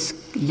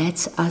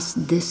lets us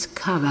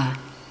discover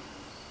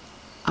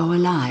our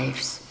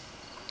lives,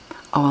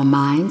 our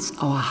minds,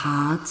 our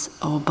hearts,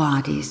 our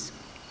bodies.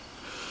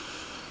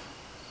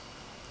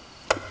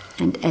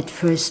 And at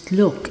first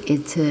look,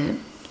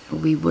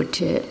 we would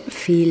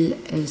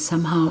feel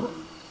somehow,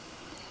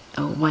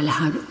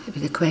 how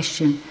the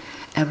question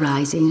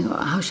arising,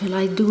 how shall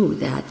I do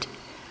that?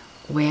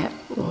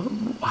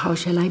 How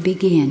shall I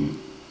begin?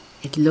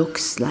 It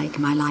looks like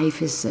my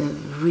life is a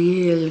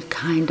real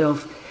kind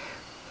of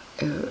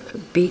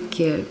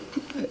big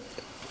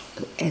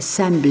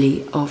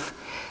assembly of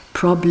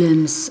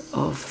problems,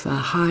 of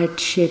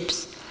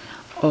hardships,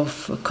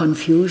 of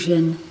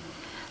confusion,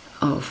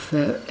 of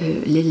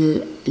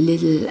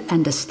little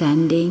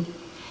understanding.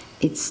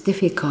 It's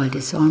difficult.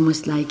 It's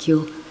almost like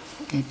it's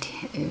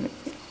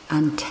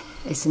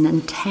an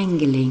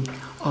untangling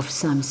of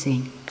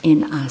something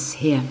in us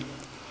here.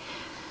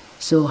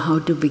 So how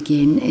to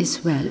begin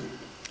is, well,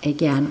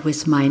 again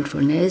with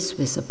mindfulness,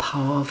 with the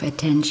power of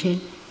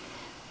attention.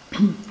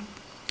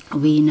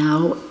 We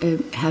now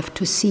have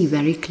to see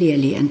very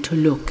clearly and to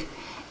look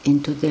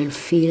into the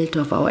field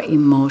of our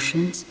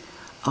emotions,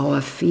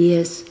 our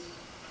fears,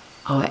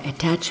 our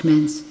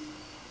attachments,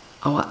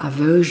 our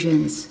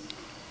aversions.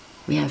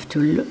 We have to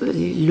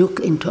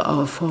look into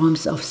our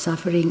forms of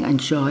suffering and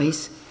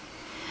joys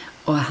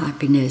or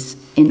happiness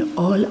in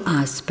all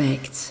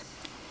aspects.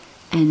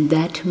 And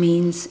that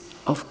means,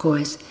 of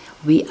course,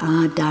 we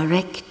are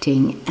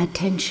directing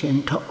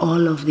attention to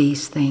all of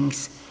these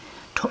things,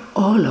 to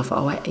all of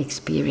our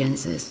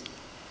experiences.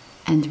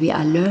 And we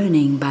are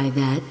learning by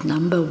that,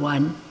 number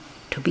one,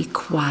 to be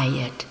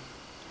quiet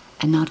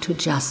and not to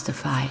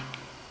justify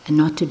and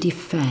not to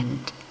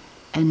defend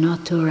and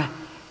not to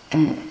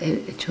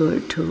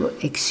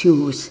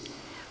excuse,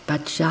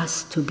 but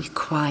just to be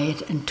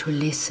quiet and to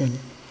listen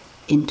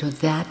into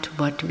that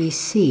what we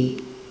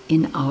see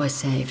in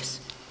ourselves,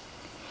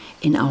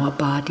 in our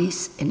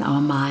bodies, in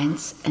our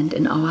minds, and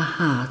in our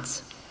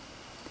hearts.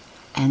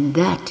 And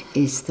that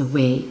is the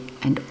way,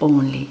 and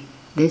only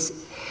this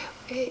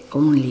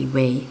only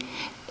way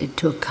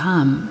to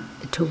come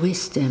to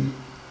wisdom,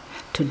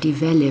 to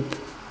develop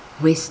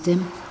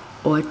wisdom,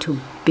 or to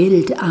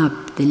build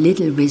up the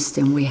little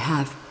wisdom we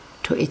have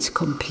to its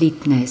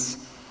completeness.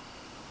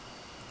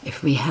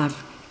 If we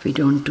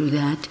don't do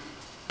that,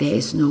 there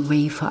is no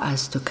way for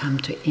us to come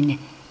to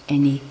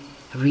any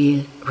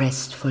real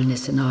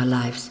restfulness in our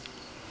lives.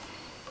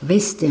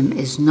 Wisdom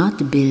is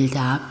not built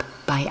up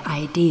by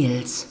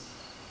ideals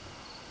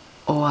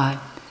or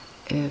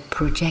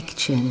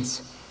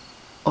projections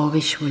or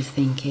wishful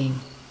thinking,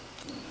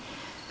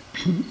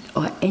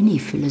 or any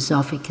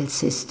philosophical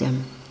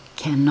system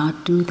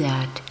cannot do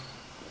that.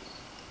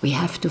 We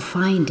have to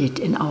find it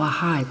in our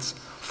hearts,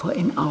 for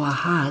in our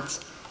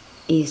hearts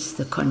is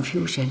the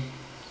confusion,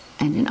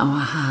 and in our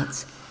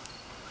hearts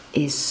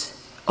is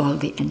all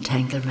the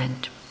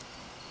entanglement.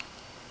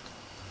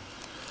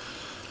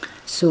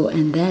 So,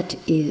 and that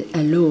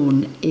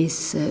alone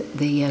is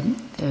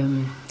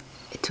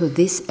to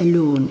this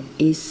alone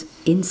is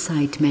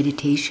insight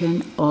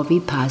meditation or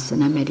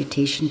vipassana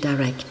meditation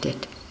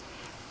directed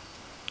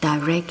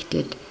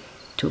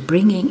to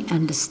bringing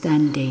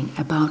understanding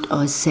about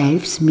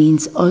ourselves,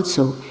 means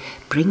also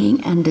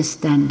bringing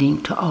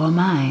understanding to our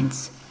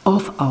minds,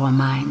 of our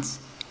minds.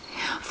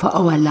 For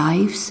our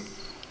lives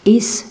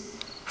is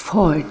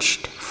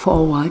forged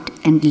forward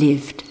and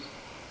lived,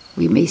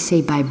 we may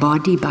say by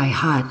body, by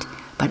heart,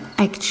 but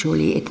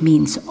actually it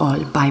means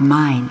all by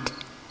mind.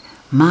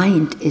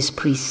 Mind is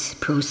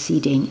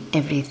proceeding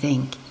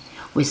everything.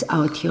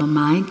 Without your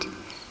mind,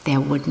 there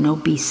would no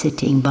be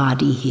sitting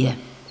body here.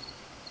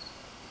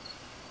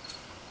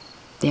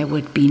 There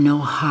would be no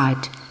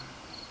heart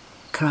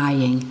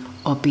crying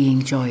or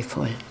being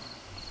joyful.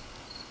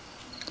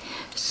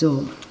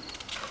 So,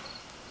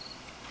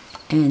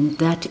 and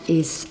that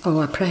is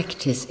our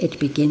practice. It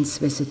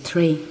begins with a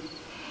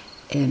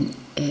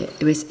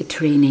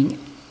training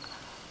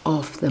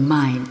of the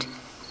mind,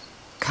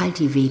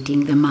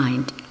 cultivating the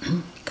mind,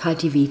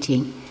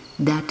 cultivating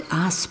that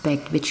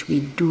aspect which we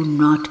do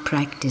not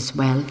practice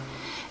well,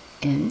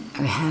 and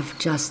have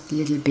just a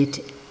little bit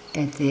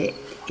in the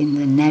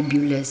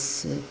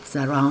nebulous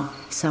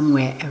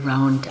somewhere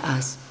around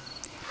us.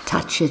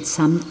 Touch it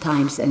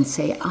sometimes and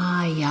say,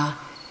 yeah,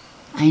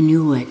 I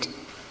knew it.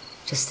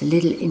 Just a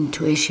little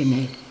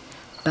intuitional.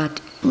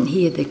 But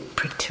here the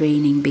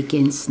training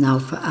begins now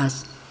for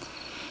us.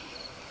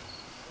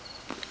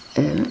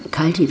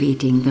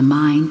 Cultivating the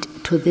mind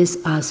to this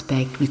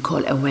aspect we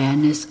call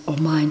awareness or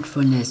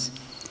mindfulness,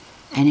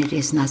 and it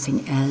is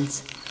nothing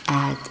else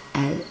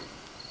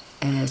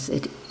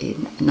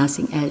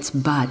nothing else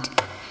but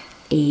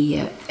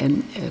a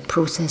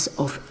process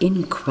of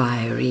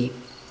inquiry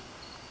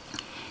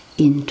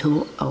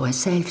into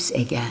ourselves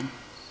again.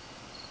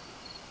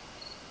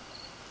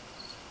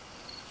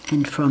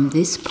 And from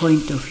this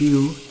point of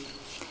view,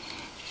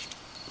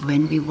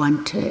 when we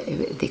want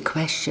the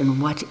question,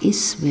 what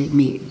is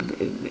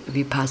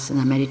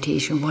vipassana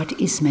meditation, what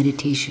is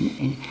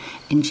meditation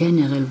in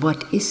general,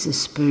 what is the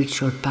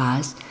spiritual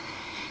path,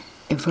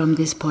 from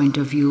this point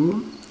of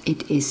view,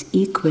 it is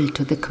equal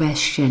to the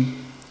question,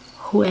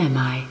 who am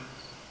I?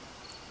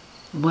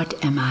 What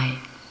am I?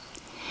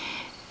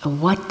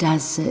 What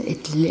does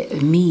it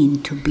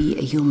mean to be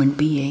a human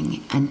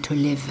being and to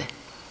live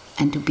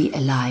and to be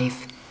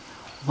alive?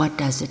 What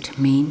does it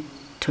mean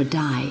to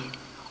die?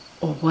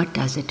 Or what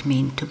does it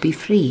mean to be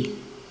free?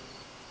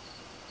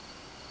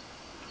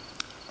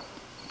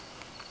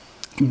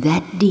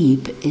 That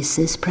deep is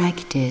this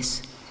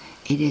practice.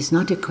 It is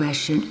not a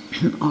question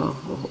of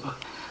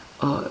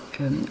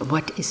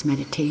what is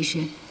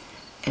meditation,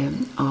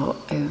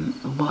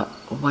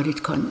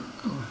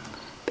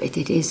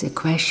 it is a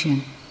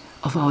question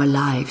of our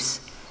lives,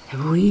 a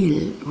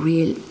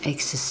real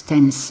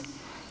existential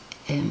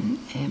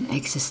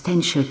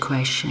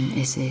question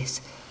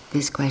is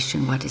this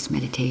question, what is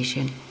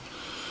meditation?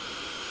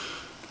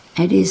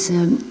 It is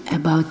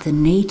about the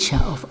nature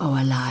of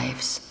our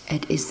lives.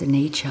 It is a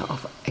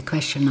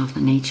question of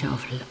the nature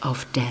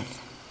of death.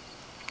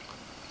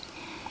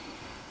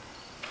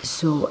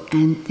 So,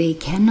 and they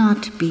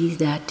cannot be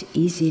that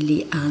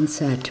easily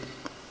answered,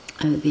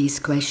 these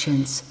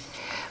questions,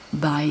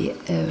 by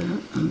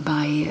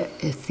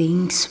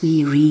things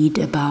we read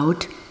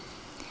about,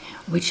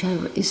 which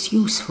is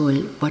useful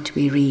what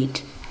we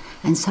read,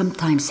 and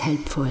sometimes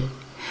helpful.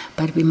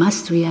 But we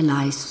must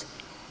realize,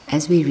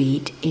 as we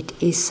read, it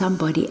is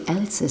somebody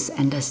else's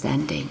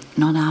understanding,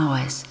 not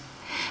ours.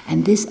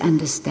 And this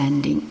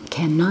understanding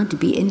cannot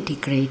be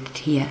integrated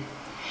here.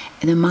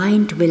 The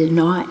mind will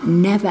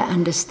never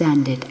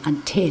understand it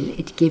until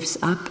it gives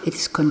up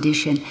its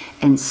condition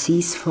and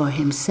sees for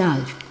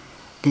himself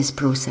this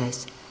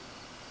process.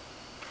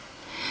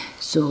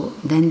 So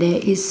then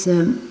there is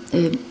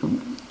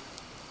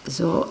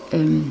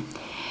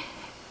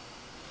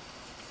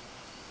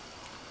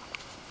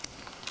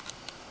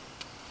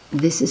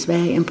this is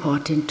very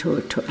important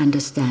to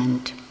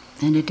understand,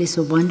 and it is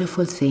a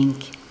wonderful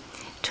thing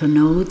to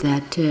know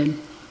that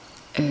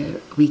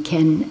we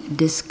can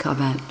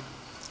discover,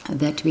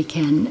 that we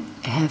can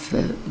have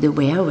the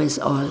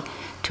wherewithal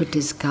to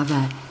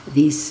discover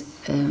these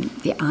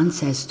the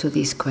answers to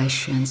these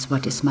questions.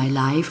 What is my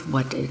life?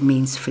 What it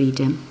means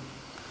freedom?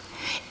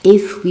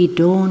 If we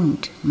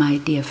don't, my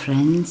dear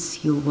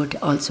friends, you would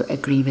also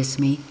agree with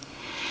me,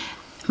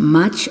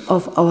 much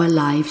of our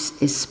lives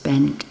is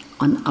spent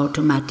on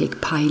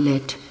automatic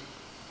pilot.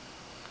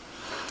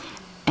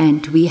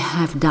 And we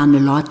have done a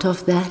lot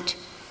of that,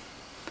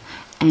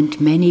 and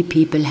many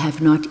people have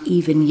not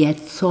even yet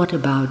thought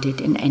about it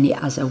in any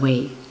other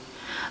way,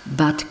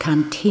 but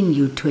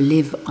continue to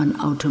live on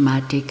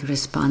automatic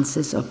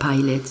responses or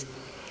pilots,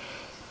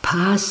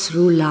 pass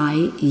through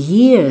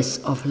years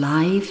of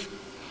life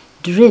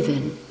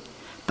driven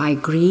by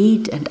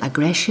greed and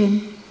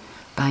aggression,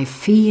 by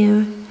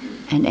fear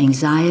and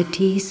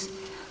anxieties,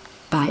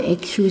 by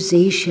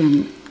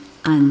accusation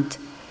and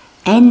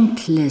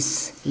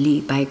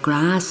endlessly by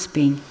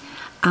grasping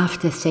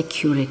after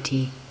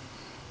security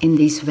in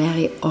these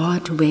very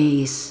odd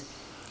ways,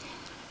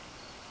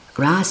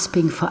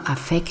 grasping for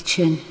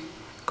affection,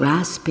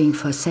 grasping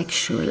for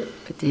sexual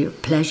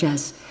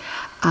pleasures,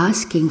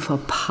 asking for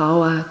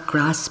power,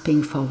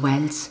 grasping for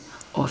wealth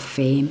or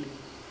fame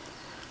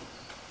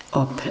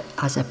or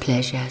other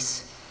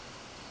pleasures.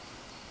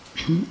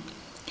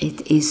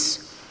 It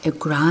is a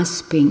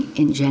grasping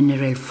in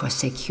general for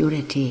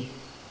security,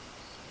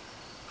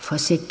 for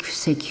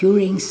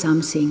securing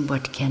something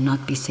what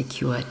cannot be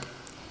secured.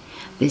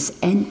 This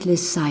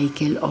endless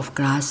cycle of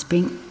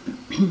grasping,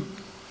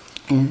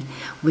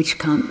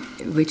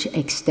 which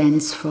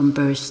extends from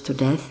birth to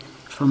death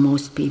for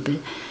most people,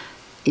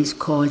 is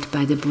called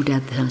by the Buddha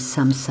the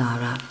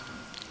samsara.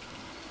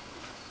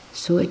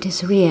 So it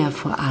is rare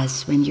for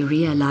us when you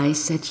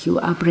realize that you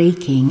are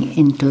breaking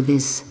into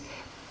this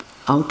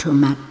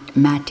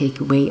automatic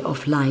way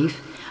of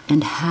life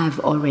and have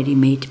already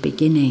made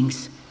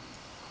beginnings,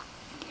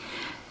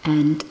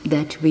 and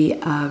that we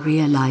are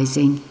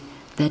realizing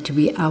that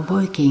we are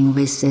working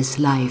with this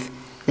life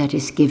that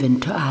is given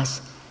to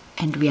us,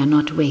 and we are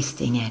not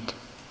wasting it,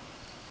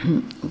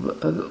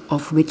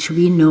 of which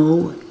we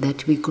know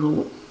that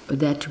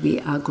we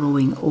are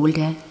growing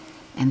older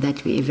and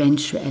that we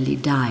eventually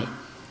die.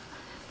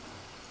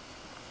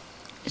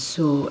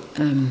 So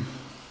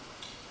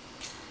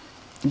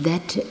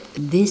that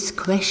this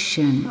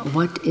question,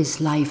 what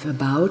is life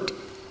about?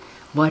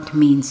 What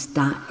means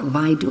that?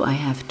 Why do I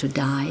have to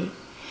die?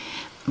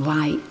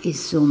 Why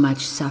is so much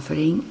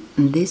suffering?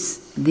 And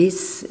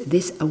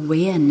this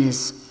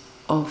awareness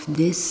of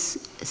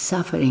this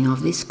suffering,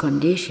 of this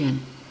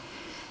condition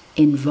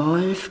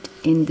involved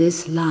in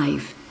this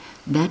life,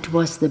 that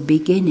was the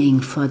beginning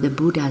for the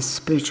Buddha's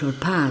spiritual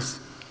path.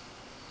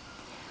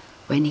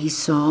 When he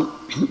saw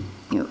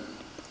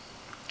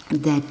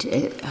that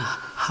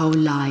how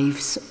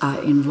lives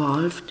are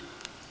involved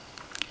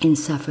in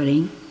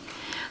suffering,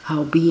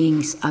 how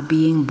beings are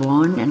being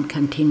born and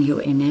continue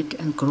in it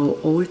and grow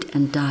old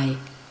and die.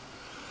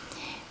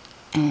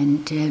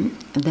 And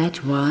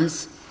that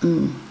was,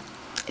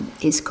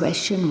 his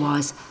question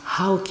was,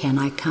 how can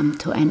I come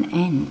to an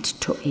end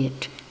to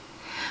it?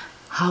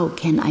 How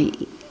can I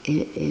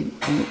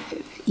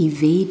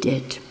evade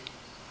it?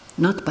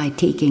 Not by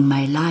taking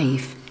my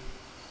life,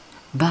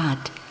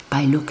 but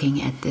by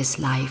looking at this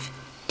life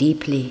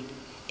deeply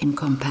in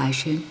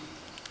compassion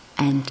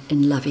and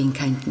in loving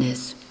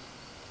kindness.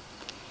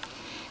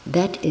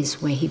 That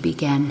is where he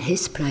began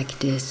his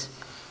practice.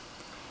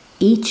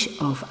 Each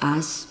of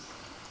us,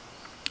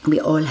 we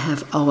all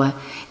have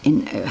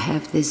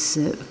this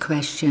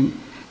question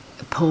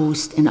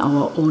posed in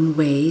our own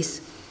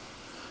ways,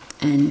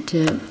 and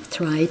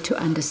try to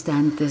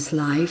understand this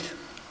life.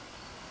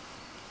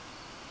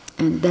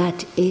 And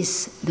that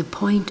is the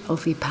point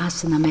of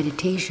Vipassana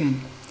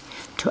meditation,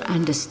 to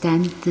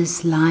understand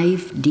this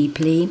life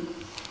deeply,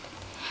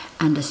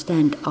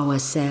 understand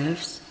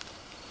ourselves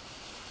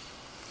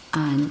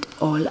and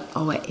all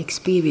our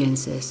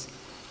experiences.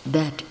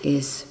 That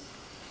is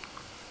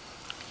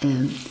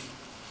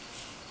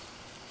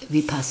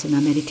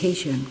Vipassana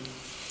meditation.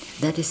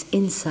 That is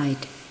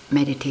insight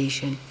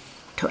meditation,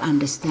 to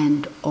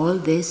understand all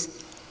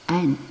this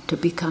and to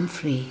become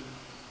free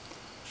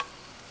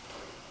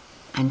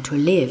and to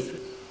live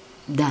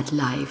that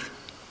life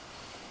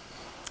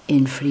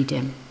in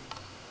freedom.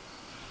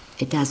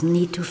 It doesn't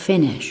need to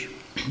finish.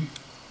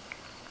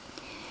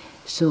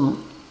 So,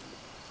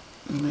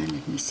 well,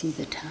 let me see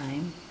the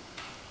time.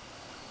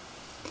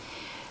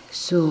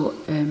 So,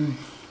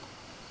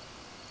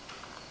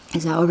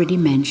 as I already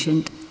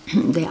mentioned,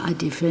 there are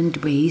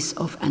different ways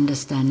of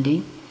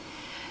understanding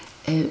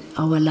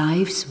our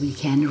lives. We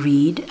can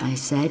read, I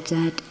said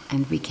that,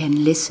 and we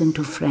can listen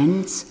to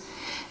friends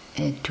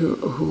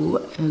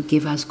who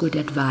give us good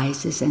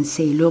advices and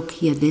say, look,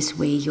 here, this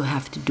way you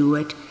have to do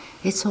it.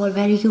 It's all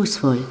very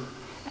useful,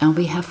 and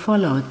we have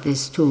followed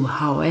this too.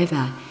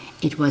 However,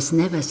 it was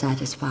never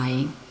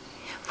satisfying,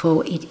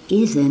 for it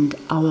isn't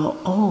our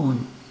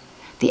own.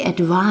 The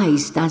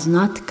advice does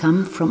not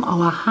come from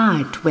our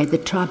heart, where the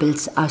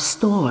troubles are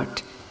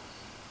stored.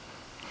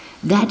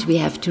 That we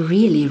have to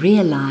really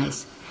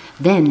realize.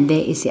 Then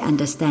there is the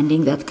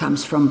understanding that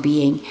comes from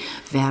being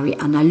very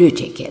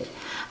analytical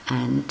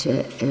and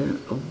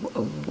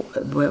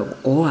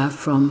or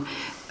from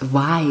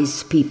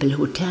wise people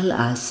who tell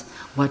us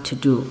what to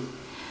do.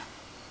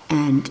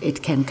 And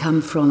it can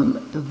come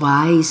from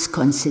wise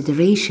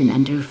consideration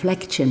and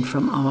reflection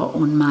from our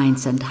own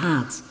minds and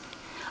hearts.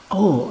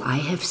 Oh, I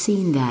have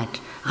seen that.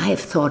 I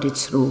have thought it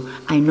through.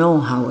 I know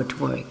how it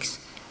works.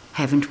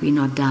 Haven't we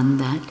not done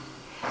that?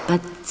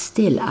 But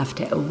still,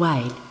 after a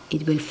while,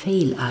 it will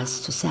fail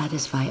us to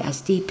satisfy us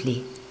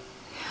deeply.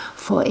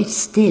 For it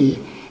still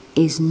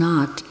is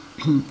not,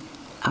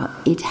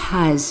 it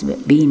has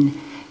been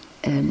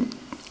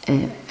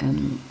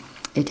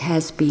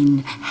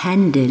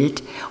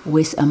handled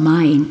with a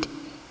mind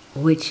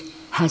which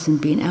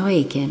hasn't been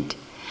awakened,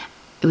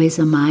 with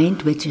a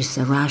mind which is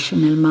a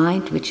rational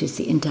mind, which is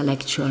the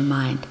intellectual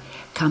mind,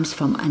 comes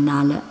from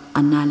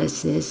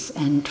analysis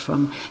and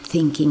from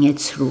thinking it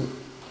through.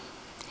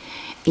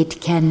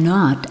 It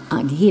cannot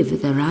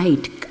give the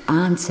right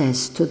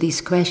answers to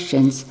these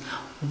questions.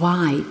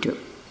 Why do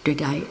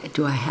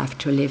I have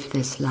to live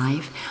this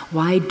life?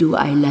 Why do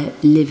I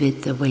live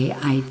it the way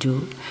I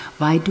do?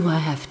 Why do I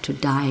have to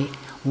die?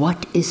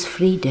 What is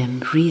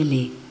freedom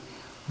really?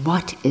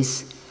 What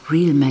is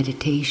real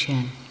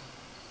meditation?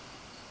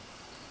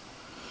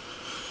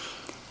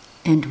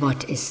 And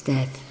what is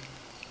death?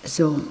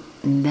 So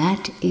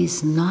that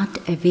is not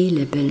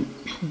available,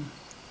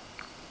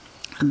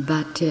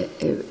 but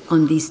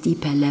on these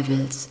deeper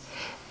levels,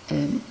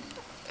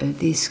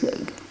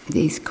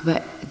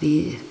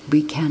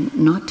 we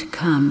cannot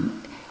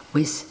come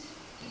with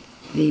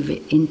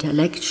the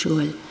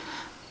intellectual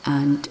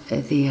and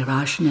the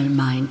rational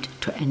mind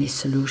to any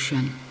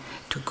solution,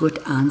 to good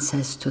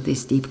answers to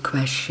these deep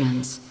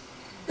questions.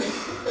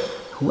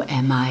 Who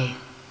am I?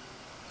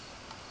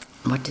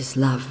 What is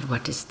love?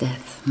 What is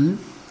death?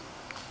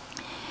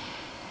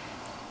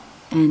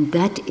 And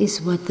that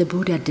is what the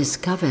Buddha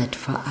discovered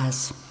for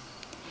us,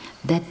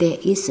 that there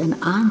is an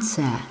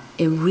answer,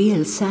 a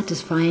real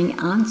satisfying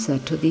answer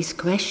to these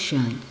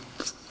questions.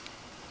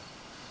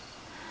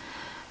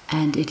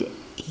 And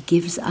he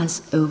gives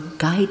us a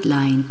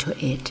guideline to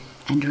it,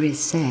 and he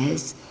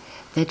says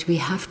that we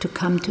have to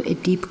come to a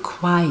deep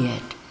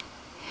quiet,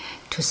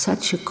 to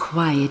such a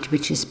quiet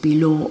which is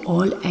below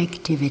all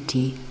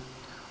activity,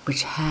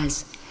 which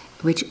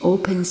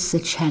opens the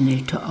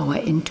channel to our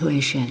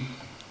intuition,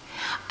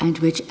 and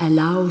which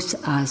allows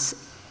us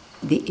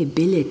the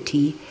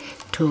ability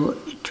to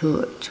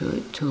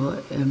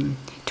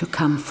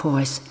come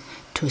forth,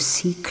 to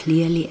see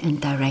clearly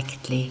and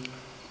directly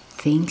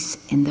things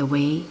in the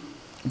way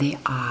they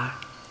are,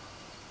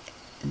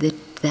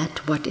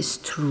 that what is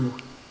true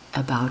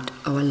about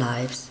our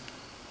lives.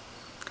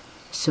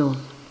 So,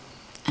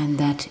 and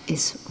that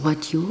is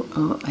what you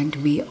and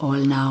we all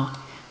now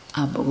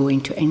are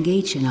going to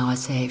engage in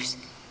ourselves,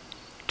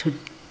 to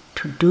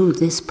do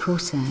this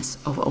process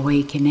of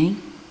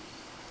awakening,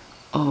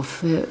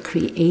 of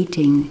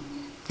creating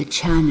the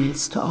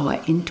channels to our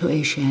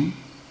intuition,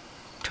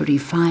 to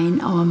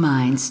refine our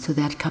minds to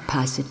that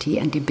capacity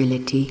and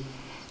ability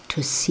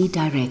to see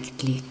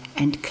directly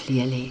and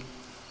clearly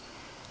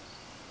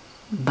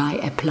by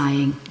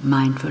applying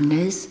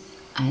mindfulness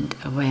and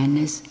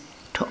awareness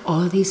to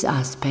all these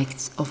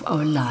aspects of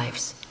our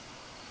lives.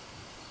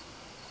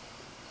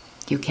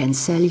 You can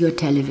sell your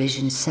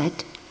television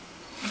set,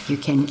 you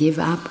can give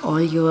up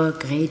all your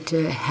great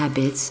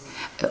habits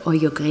or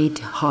your great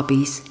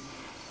hobbies,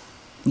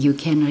 you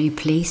can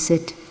replace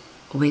it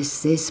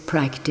with this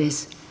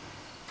practice,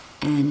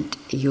 and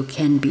you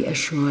can be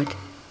assured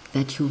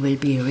that you will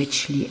be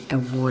richly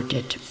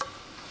awarded.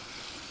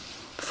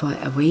 For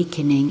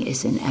awakening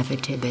is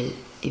inevitable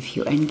if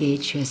you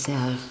engage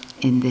yourself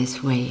in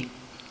this way.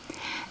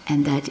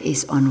 And that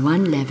is on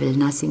one level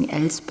nothing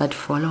else but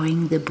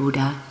following the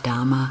Buddha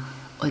Dharma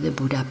or the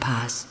Buddha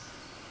path.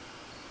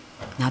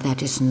 Now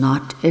that is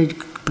not a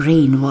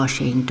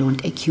brainwashing,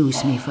 don't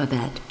accuse me for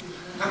that.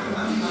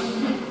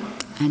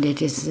 And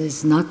it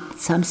is not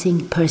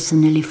something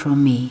personally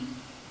from me.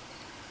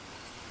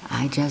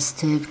 I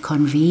just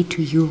convey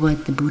to you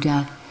what the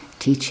Buddha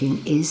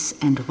teaching is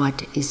and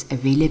what is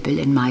available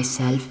in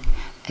myself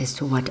as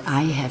to what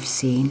I have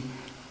seen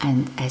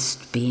and as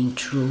being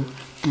true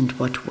and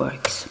what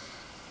works.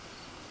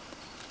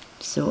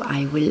 So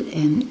I will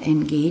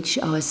engage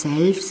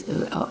ourselves,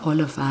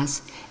 all of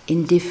us,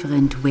 in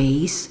different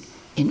ways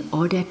in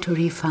order to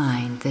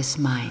refine this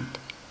mind,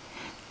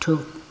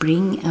 to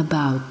bring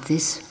about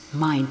this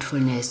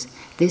mindfulness,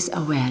 this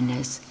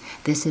awareness,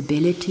 this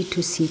ability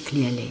to see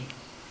clearly.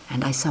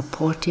 And I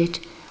support it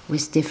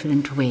with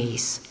different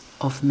ways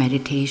of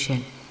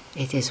meditation.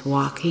 It is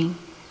walking,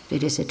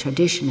 it is a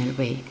traditional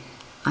way.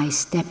 I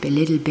step a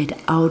little bit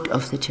out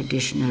of the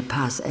traditional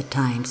path at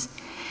times.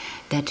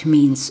 That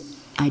means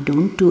I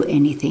don't do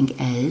anything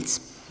else,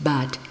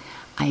 but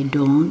I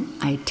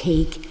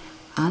take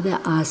other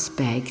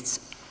aspects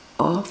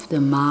of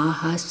the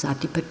Maha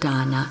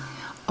Satipatthana,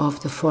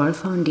 of the four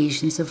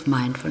foundations of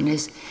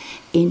mindfulness,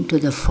 into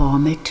the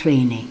formal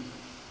training.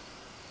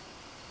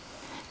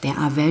 There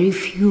are very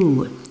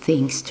few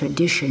things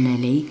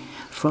traditionally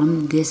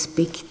from this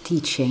big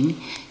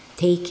teaching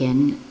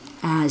taken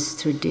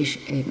as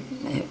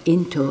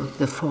into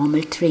the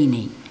formal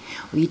training.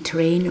 We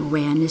train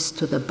awareness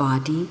to the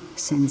body,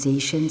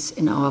 sensations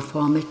in our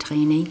formal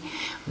training.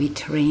 We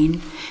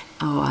train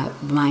our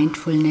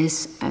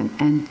mindfulness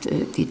and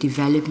the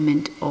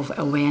development of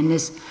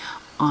awareness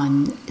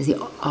on the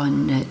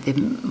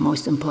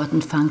most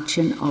important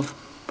function of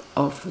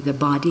the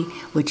body,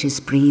 which is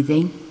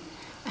breathing.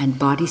 And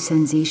body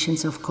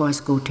sensations, of course,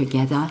 go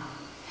together.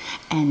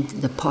 And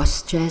the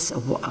postures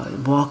of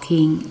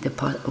walking, the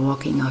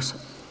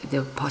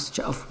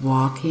posture of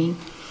walking.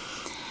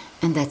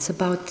 And that's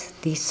about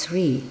these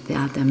three. They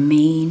are the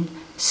main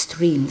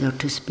stream, so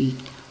to speak,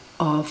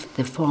 of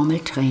the formal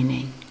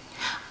training.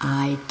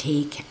 I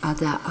take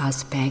other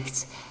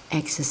aspects,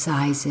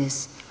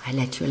 exercises. I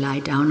let you lie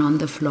down on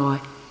the floor,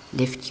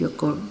 lift your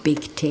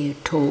big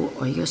toe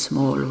or your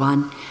small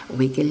one,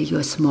 wiggle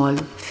your small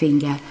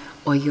finger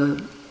or your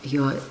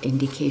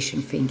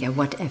indication finger,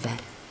 whatever,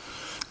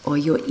 or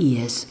your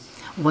ears,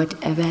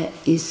 whatever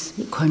is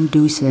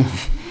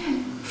conducive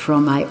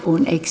from my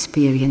own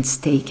experience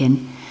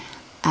taken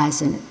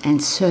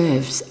and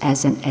serves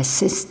as an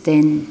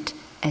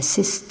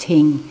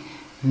assisting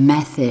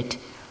method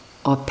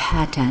or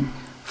pattern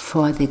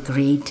for the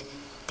great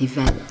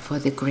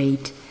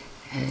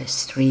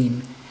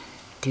stream,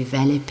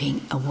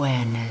 developing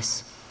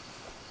awareness.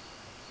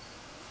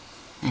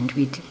 And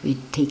we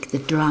take the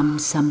drum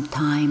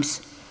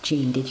sometimes.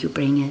 Jane, did you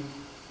bring it?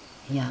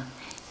 Yeah.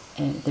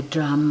 The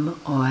drum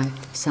or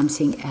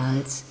something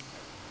else.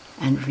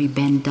 And we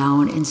bend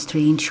down in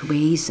strange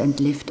ways and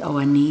lift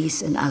our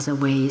knees in other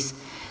ways,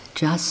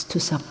 just to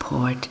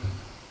support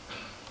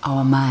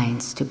our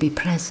minds to be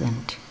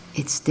present.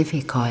 It's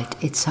difficult.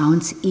 It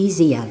sounds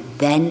easier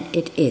than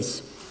it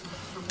is.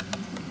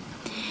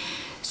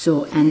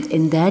 So, and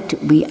in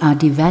that we are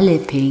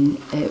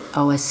developing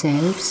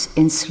ourselves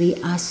in three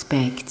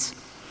aspects,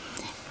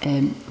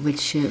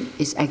 which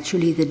is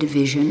actually the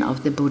division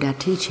of the Buddha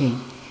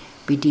teaching.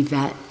 We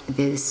develop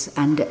this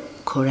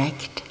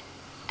correct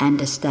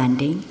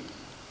understanding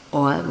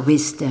or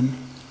wisdom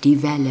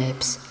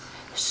develops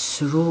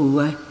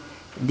through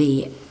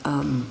the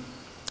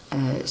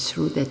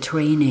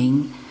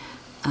training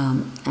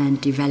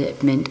and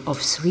development of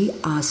three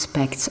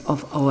aspects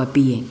of our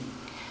being.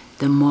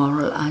 The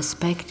moral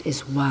aspect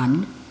is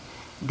one,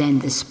 then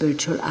the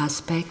spiritual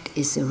aspect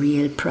is a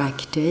real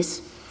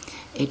practice.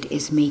 It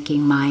is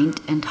making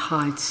mind and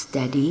heart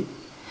steady,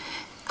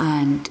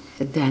 and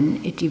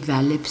then it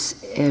develops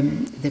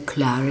the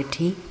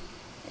clarity,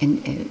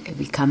 and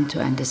we come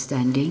to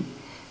understanding,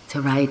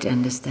 the right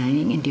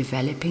understanding, in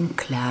developing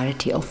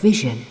clarity of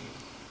vision.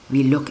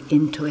 We look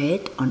into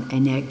it on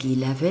energy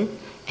level,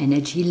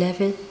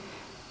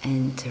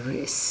 and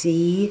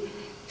see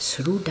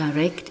through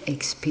direct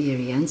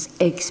experience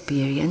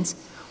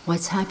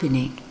what's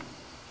happening,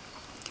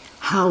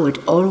 how it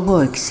all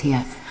works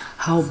here,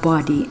 how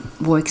body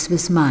works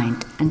with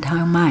mind, and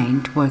how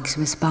mind works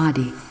with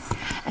body,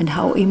 and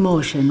how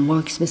emotion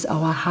works with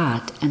our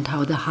heart, and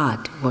how the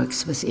heart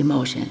works with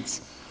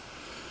emotions.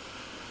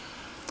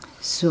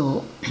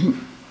 So,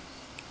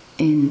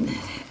 and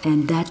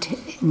that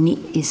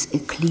is a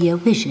clear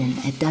vision.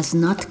 It does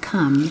not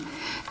come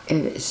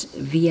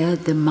via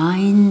the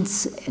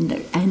mind's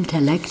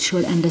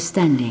intellectual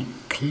understanding.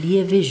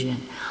 Clear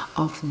vision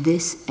of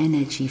this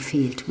energy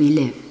field we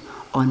live.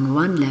 On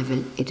one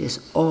level, it is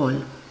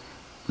all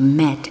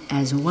met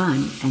as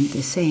one and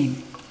the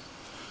same.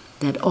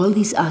 That all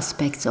these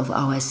aspects of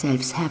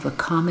ourselves have a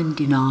common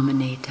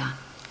denominator.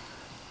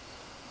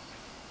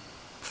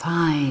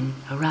 Fine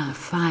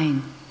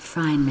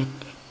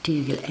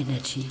material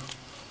energy.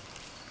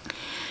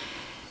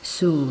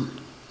 So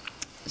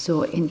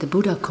in the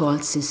Buddha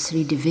calls this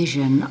three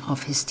division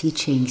of his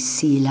teaching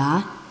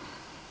Sila,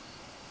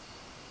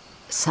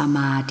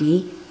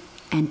 Samadhi,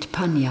 and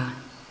Panya.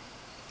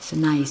 So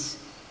nice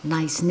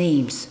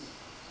names.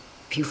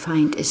 If you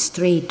find a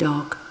stray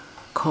dog,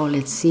 call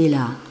it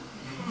Sila.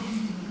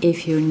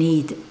 If you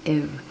need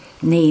a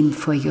name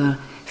for your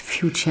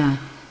future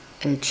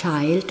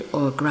child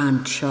or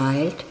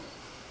grandchild,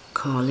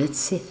 call it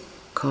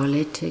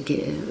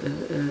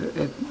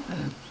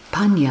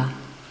Panya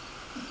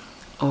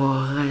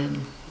or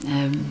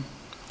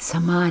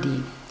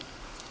Samadhi.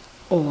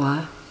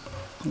 Or,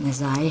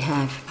 as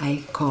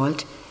I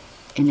called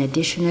an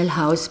additional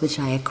house which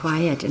I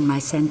acquired in my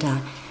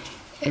center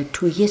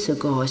 2 years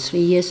ago or 3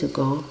 years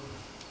ago,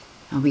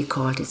 and we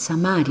called it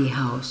Samadhi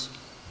House.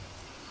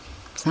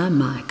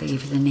 Sama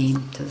gave the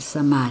name to the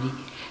Samadhi,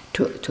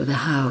 to the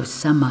house,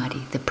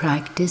 Samadhi, the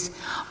practice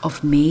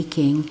of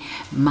making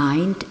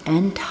mind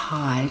and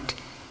heart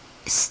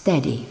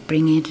steady,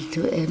 bringing it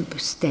to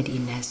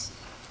steadiness.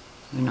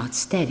 We're not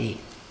steady.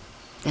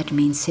 That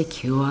means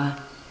secure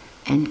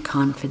and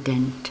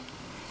confident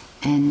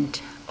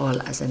and all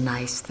other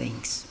nice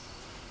things,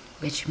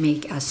 which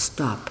make us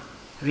stop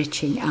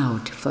reaching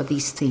out for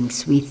these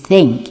things we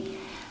think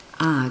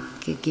are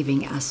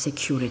giving us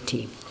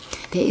security.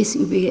 There is,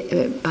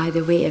 by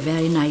the way, a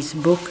very nice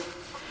book.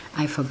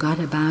 I forgot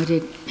about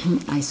it.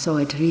 I saw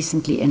it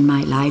recently in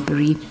my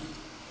library.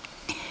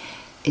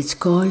 It's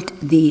called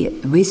The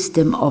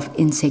Wisdom of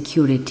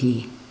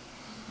Insecurity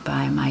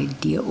by my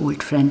dear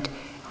old friend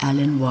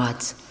Alan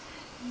Watts.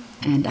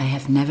 And I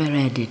have never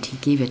read it. He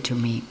gave it to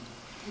me.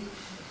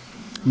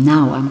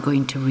 Now I'm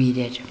going to read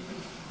it.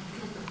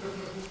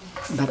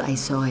 But I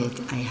saw it.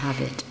 I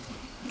have it.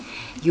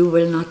 You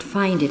will not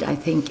find it, I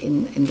think,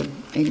 in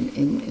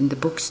the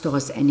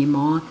bookstores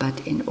anymore,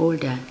 but in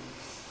older,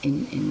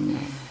 in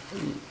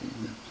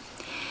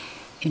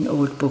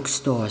old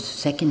bookstores,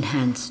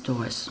 second-hand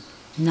stores.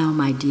 Now,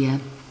 my dear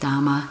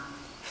Dharma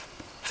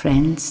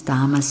friends,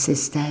 Dharma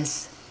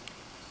sisters,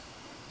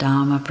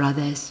 Dharma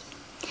brothers,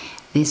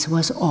 this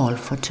was all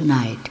for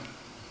tonight,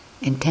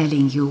 in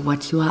telling you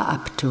what you are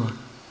up to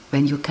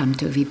when you come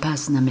to a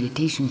Vipassana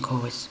meditation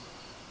course.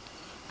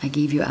 I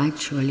gave you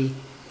actually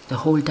the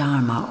whole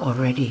Dharma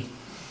already.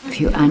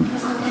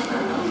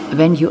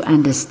 When you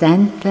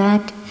understand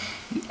that,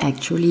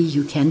 actually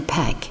you can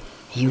pack.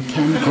 You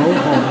can go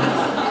home.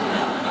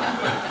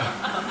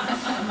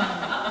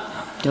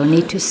 Don't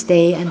need to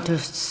stay and to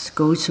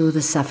go through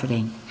the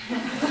suffering.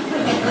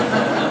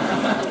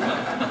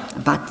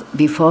 But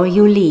before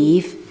you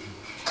leave,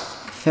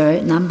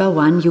 number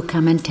one, you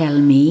come and tell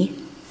me.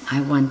 I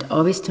want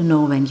always to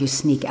know when you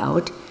sneak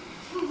out.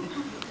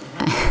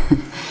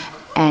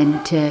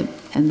 And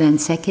then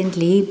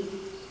secondly,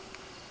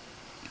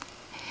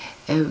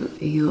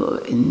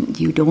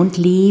 you don't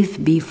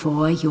leave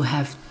before you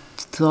have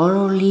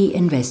thoroughly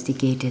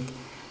investigated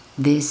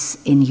this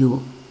in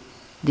you,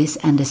 this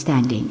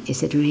understanding.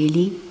 Is it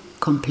really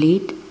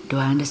complete? Do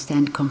I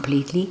understand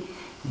completely?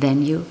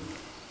 Then you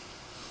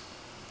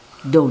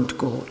don't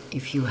go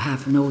if you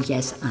have no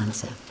yes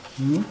answer.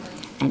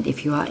 And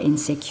if you are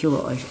insecure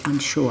or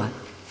unsure.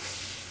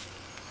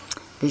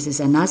 This is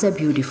another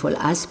beautiful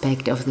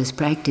aspect of this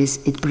practice.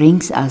 It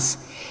brings us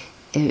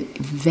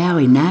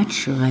very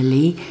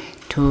naturally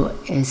to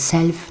a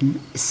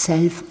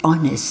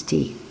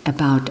self-honesty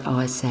about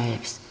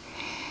ourselves.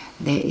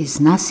 There is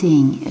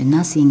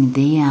nothing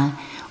there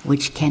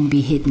which can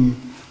be hidden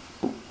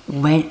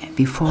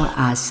before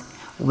us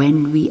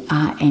when we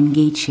are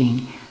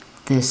engaging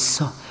the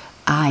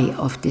eye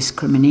of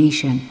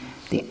discrimination,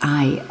 the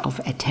eye of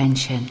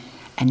attention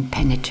and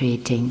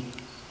penetrating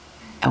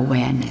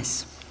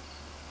awareness.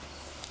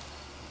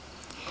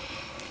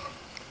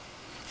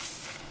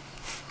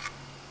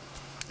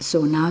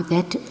 So now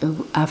that,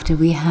 after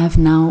we have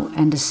now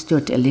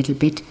understood a little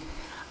bit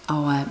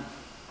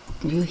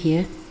you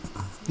hear?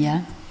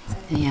 Yeah?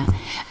 Yeah.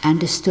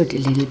 Understood a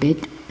little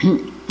bit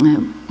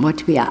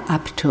what we are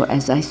up to,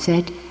 as I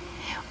said,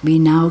 we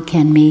now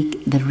can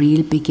make the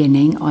real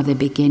beginning, or the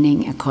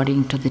beginning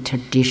according to the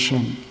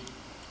tradition.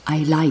 I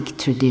like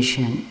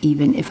tradition,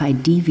 even if I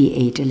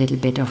deviate a little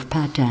bit of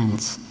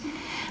patterns.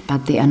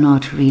 But they are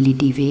not really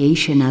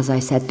deviation, as I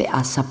said, they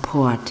are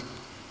support.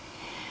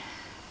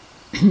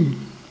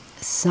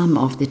 Some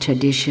of the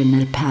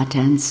traditional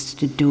patterns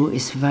to do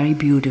is very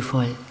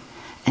beautiful.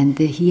 And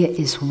here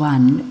is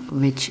one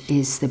which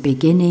is the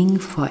beginning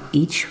for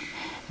each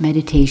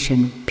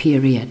meditation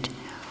period.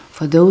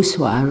 For those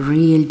who are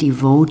real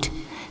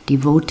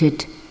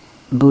devoted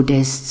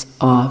Buddhists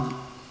or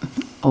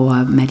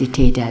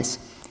meditators,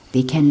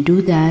 they can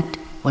do that,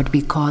 what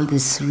we call the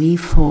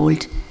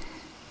threefold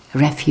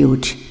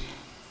refuge,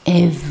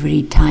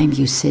 every time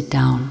you sit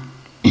down.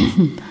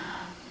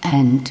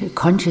 And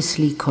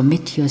consciously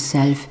commit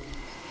yourself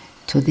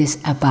to this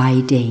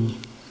abiding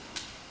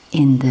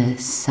in the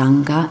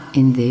Sangha,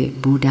 in the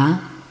Buddha,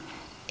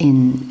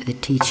 in the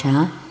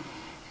teacher,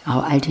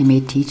 our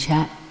ultimate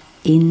teacher,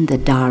 in the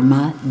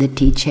Dharma, the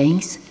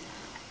teachings,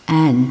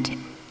 and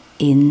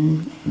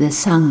in the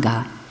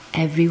Sangha,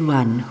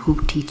 everyone who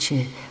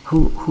teaches,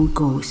 who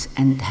goes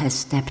and has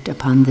stepped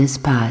upon this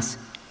path.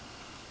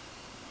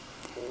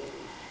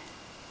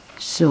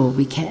 So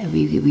we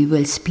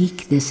will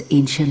speak this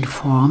ancient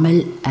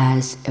formula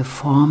as a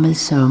formal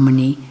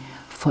ceremony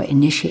for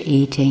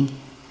initiating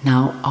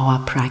now our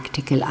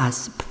practical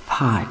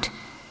part.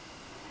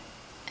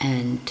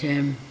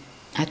 And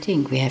I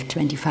think we have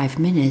 25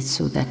 minutes,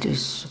 so that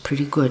is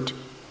pretty good.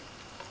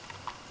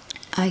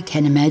 I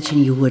can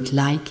imagine you would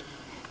like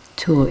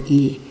to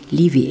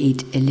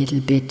alleviate a little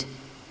bit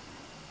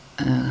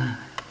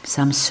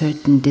some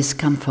certain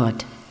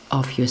discomfort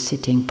of your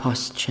sitting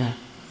posture.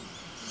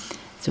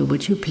 So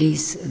would you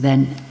please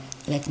then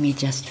let me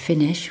just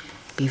finish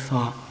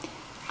before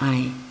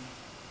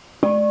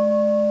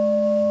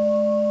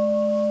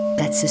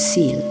that's a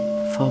seal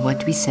for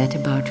what we said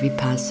about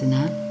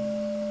Vipassana.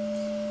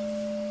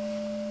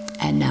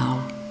 And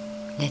now,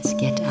 let's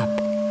get up.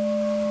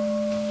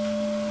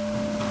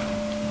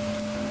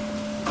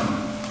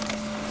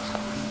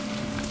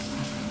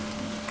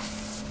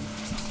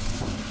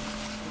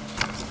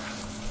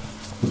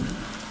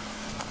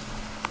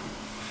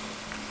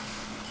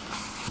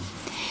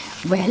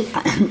 Well,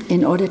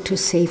 in order to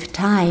save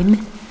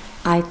time,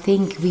 I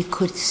think we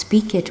could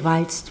speak it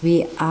whilst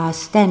we are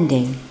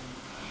standing.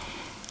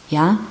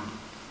 Yeah?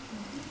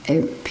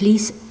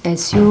 Please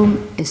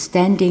assume a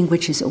standing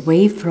which is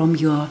away from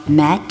your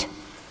mat,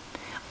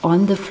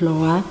 on the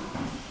floor,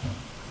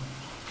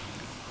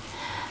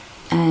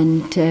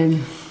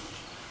 and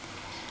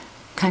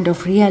kind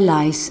of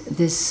realize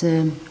this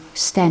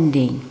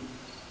standing,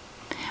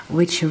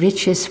 which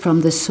reaches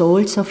from the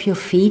soles of your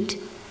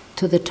feet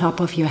to the top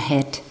of your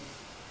head.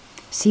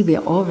 See, we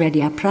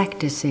already are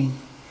practicing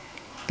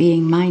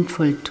being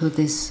mindful to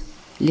this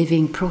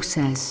living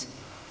process.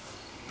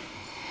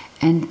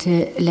 And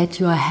let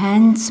your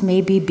hands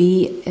maybe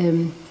be,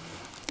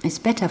 it's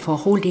better for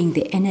holding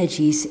the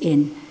energies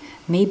in,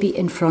 maybe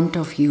in front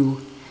of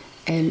you,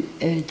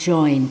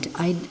 joined.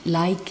 I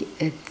like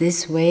it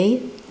this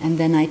way, and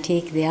then I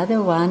take the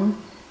other one,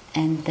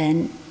 and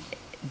then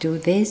do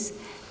this,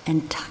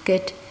 and tuck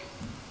it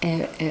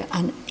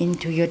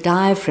into your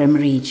diaphragm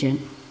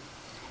region.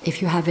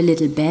 If you have a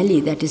little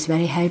belly, that is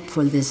very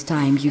helpful this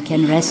time. You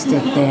can rest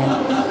it there.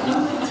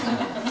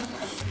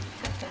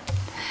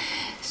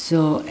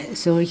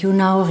 So you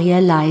now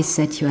realize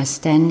that you are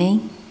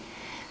standing,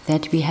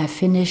 that we have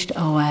finished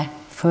our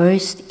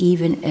first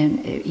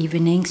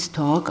evening's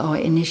talk, our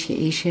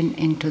initiation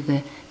into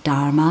the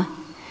Dharma,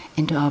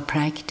 into our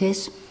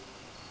practice.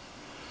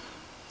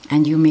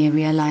 And you may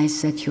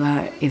realize that you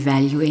are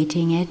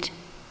evaluating it.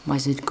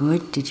 Was it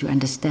good? Did you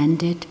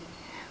understand it?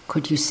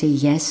 Could you say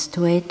yes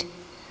to it?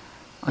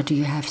 Or do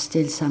you have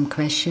still some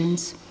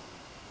questions?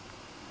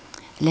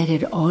 Let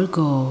it all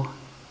go.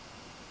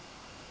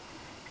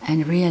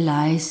 And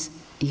realize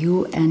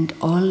you and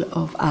all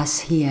of us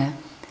here,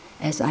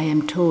 as I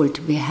am told,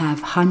 we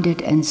have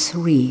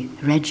 103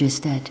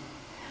 registered.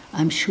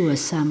 I'm sure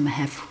some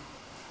have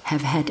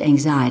had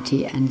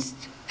anxiety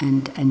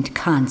and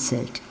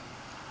cancelled,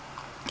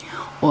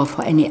 or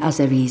for any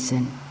other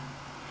reason.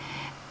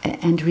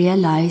 And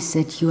realize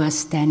that you are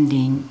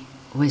standing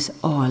with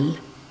all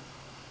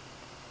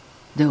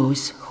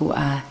those who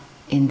are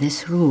in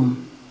this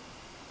room.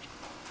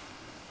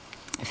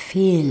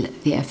 Feel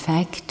the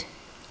effect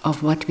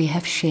of what we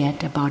have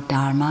shared about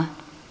Dharma,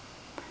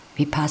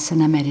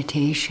 Vipassana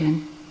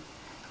meditation,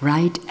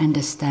 right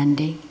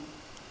understanding,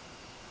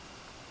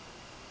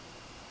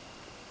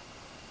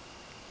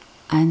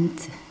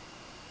 and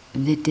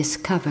the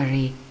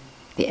discovery,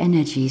 the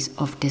energies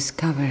of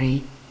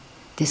discovery,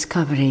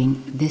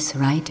 discovering this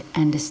right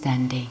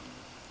understanding.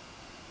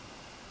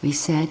 We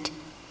said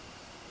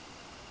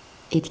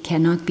it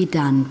cannot be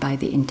done by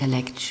the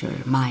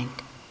intellectual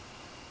mind.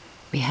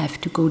 We have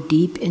to go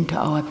deep into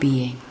our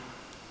being.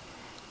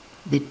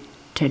 The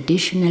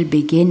traditional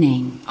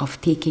beginning of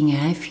taking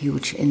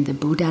refuge in the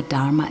Buddha,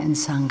 Dharma and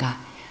Sangha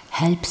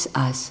helps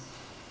us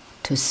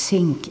to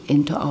sink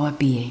into our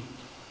being.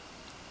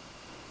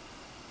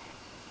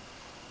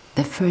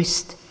 The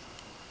first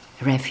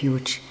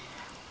refuge,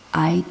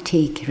 I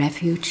take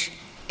refuge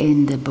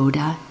in the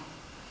Buddha,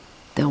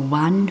 the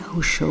one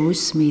who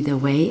shows me the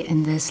way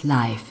in this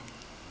life.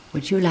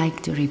 Would you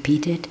like to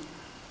repeat it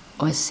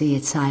or say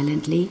it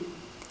silently?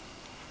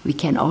 We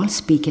can all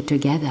speak it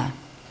together.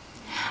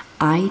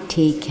 I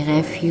take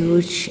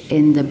refuge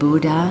in the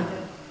Buddha,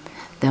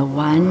 the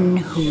one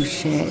who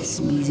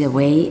shows me the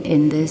way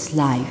in this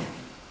life.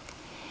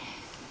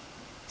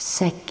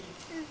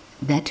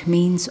 That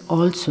means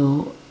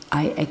also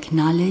I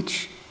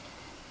acknowledge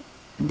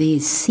the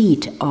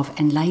seed of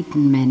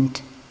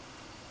enlightenment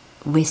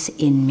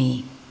within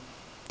me.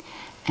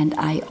 And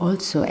I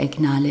also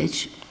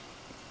acknowledge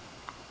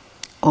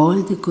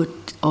all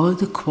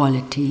the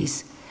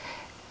qualities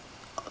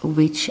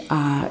which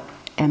are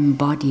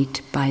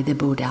embodied by the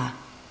Buddha: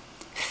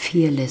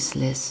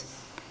 fearlessness,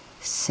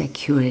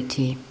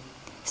 security,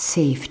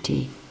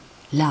 safety,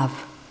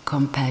 love,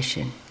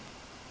 compassion.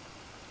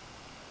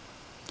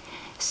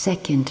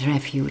 Second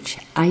refuge,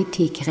 I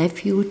take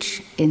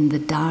refuge in the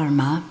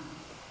Dharma,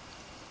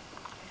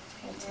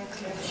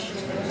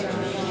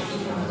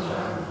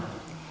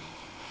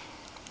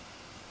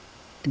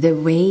 the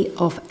way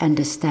of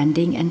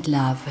understanding and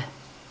love.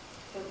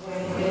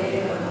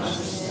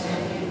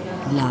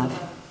 Love.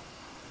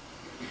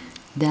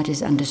 That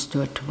is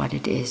understood what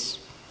it is.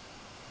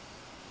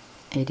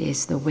 It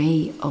is the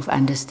way of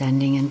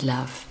understanding and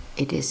love.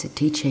 It is the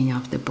teaching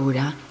of the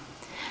Buddha,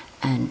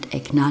 and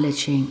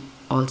acknowledging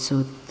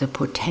also the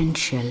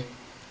potential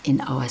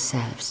in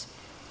ourselves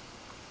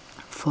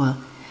for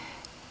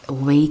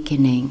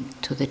awakening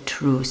to the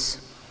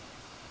truth.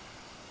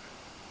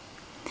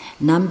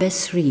 Number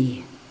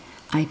 3,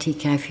 I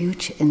take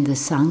refuge in the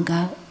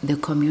Sangha, the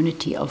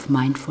community of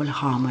mindful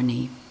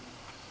harmony.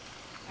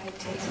 I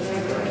take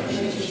refuge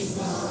in the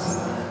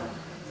Sangha,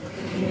 the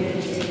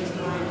community of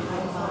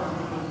mindful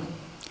harmony.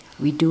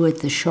 We do it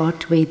the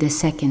short way the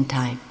second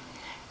time.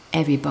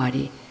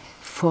 Everybody,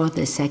 for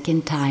the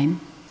second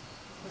time,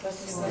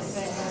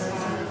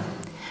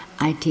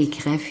 I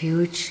take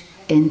refuge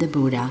in the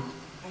Buddha.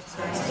 I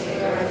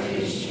take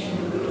refuge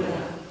in the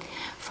Buddha.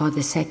 For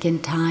the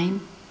second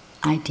time,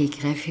 I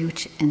take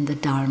refuge in the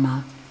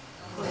Dharma.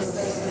 For the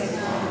second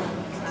time,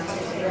 I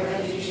take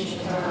refuge in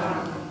the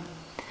Dharma.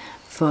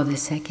 For the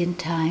second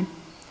time,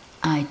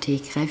 I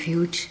take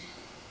refuge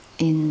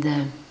in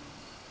the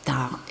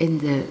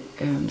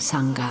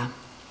Sangha.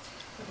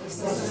 For the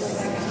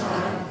second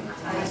time,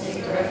 I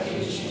take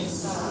refuge in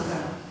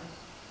Sangha.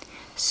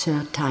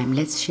 third time.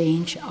 Let's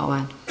change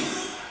our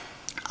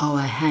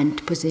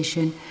hand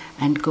position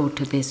and go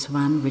to this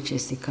one, which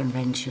is the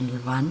conventional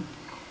one.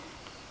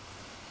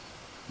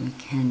 We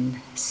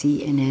can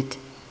see in it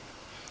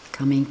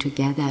coming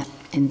together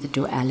in the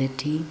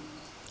duality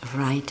of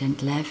right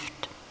and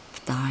left,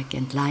 of dark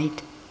and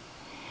light.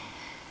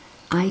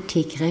 I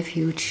take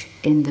refuge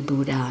in the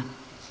Buddha,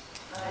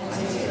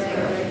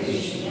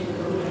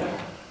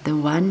 the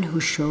one who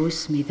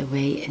shows me the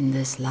way in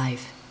this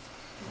life.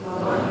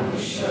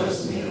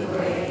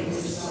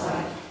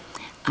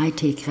 I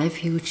take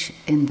refuge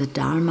in the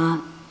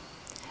Dharma,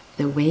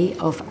 the way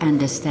of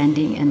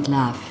understanding and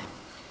love.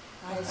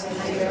 I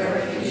take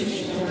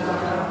refuge in the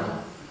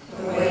Dharma,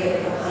 the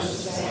way of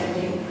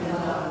understanding and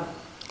love.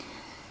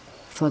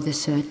 For the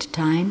third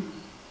time,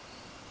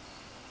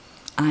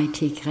 I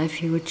take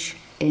refuge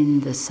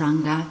in the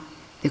Sangha,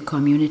 the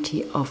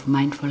community of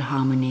mindful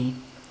harmony.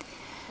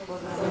 For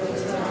the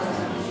third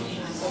time,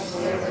 I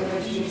take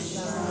refuge in the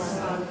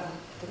Sangha,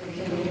 the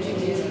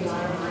community of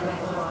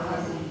mindful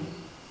harmony.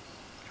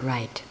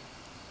 Right.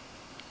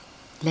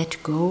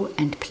 Let go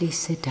and please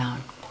sit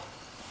down.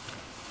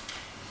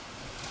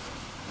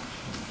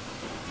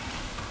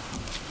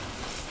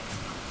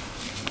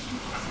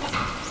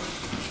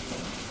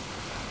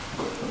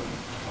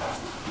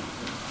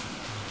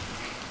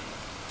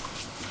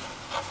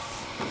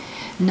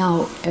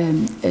 Now,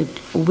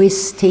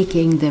 with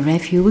taking the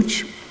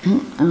refuge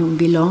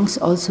belongs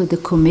also the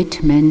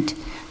commitment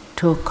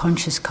to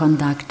conscious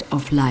conduct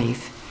of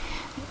life.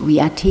 We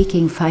are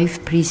taking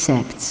 5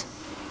 precepts,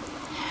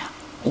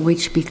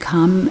 which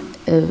become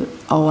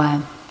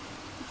our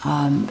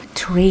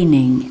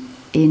training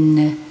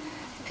in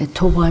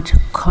toward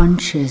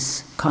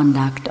conscious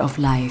conduct of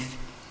life.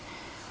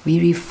 We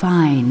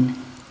refine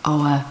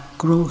our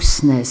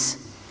grossness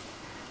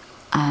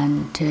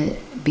and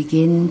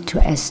begin to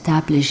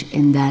establish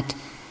in that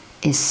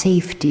a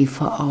safety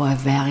for our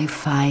very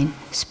fine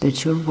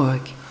spiritual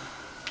work.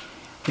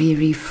 We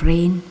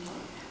refrain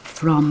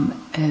from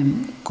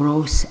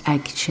gross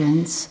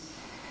actions,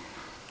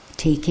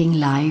 taking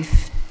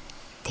life,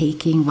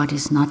 taking what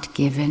is not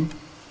given.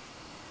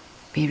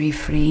 We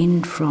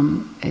refrain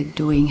from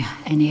doing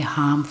any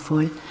harm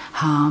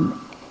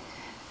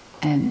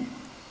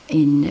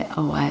in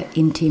our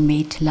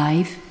intimate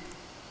life.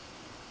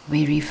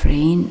 We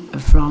refrain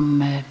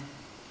from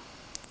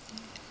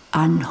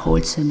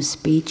unwholesome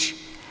speech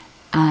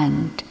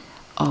and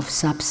of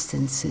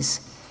substances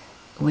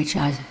which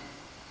are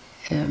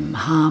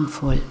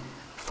harmful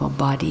for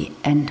body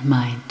and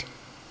mind.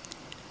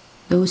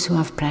 Those who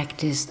have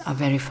practiced are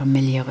very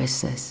familiar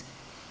with this.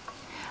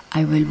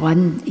 I will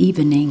one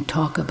evening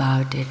talk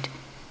about it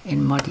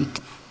in more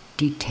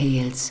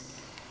details,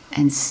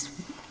 and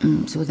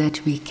so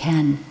that we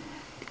can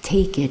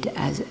take it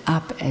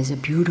up as a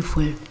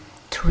beautiful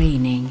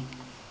training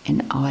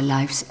in our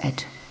lives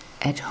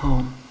at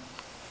home.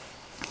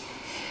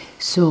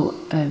 So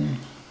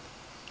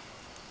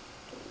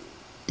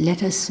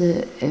let us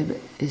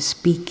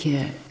speak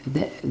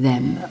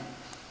them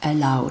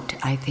aloud.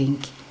 I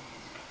think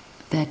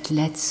that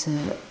let's,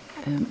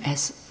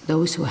 as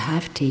those who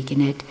have taken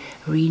it,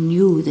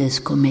 renew this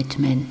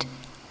commitment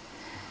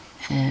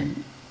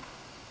and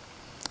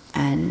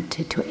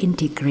to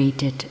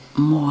integrate it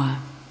more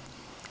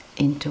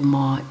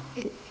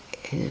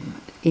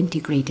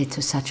integrated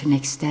to such an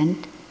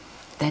extent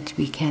that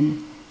we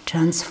can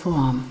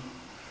transform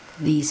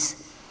these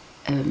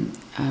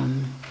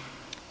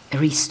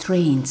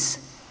restraints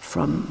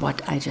from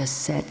what I just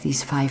said,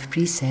 these 5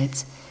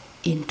 precepts,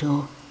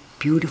 into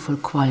beautiful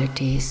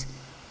qualities,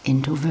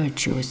 into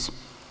virtues.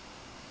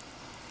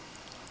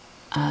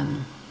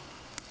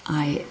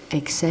 I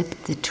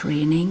accept the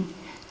training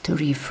to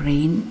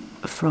refrain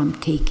from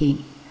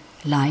taking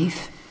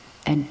life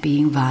and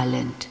being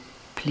violent.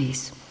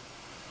 Please.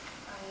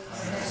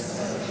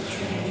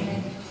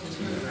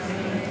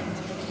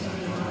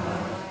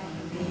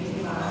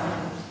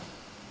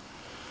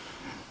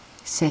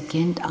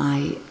 Second,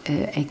 I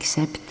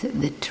accept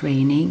the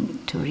training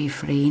to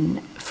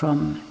refrain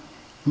from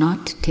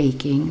not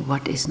taking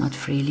what is not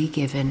freely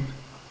given.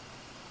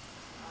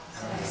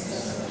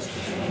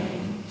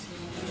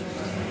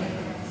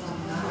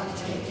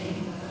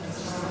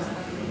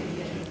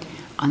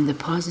 On the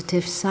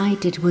positive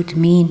side, it would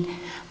mean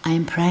I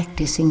am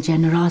practicing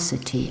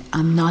generosity.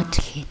 I'm not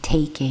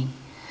taking.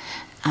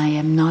 I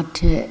am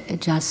not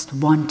just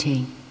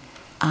wanting.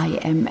 I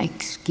am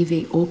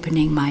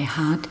opening my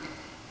heart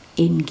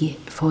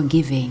for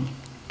giving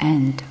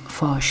and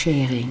for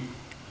sharing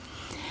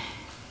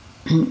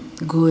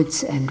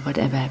goods and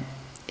whatever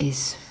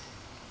is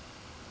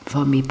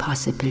for me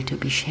possible to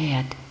be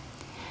shared.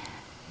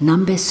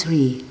 Number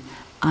 3,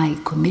 I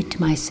commit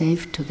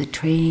myself to the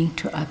training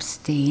to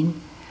abstain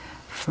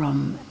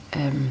from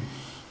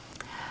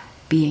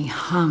being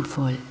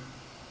harmful.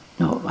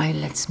 No,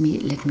 let me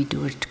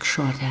do it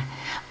shorter.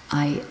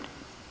 I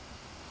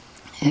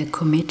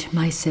commit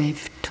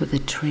myself to the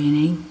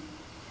training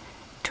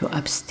to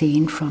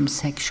abstain from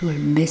sexual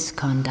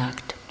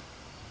misconduct.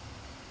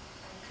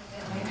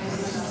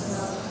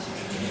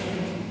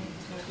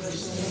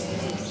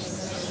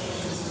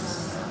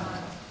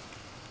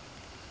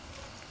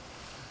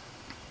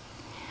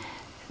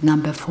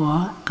 Number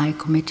 4, I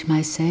commit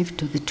myself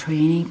to the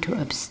training to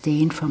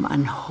abstain from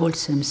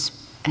unwholesome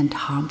and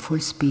harmful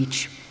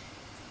speech.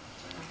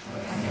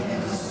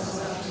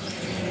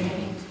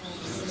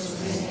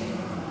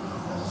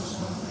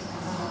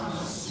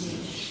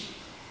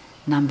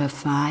 Number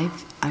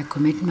 5, I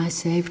commit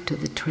myself to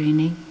the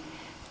training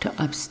to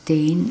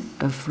abstain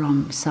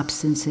from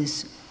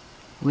substances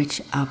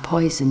which are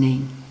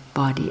poisoning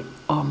body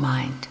or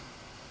mind.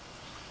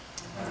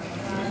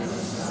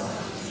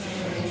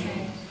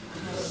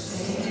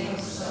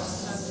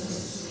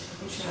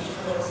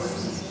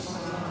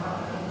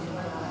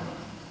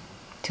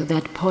 To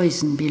that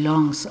poison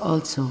belongs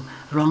also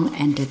wrong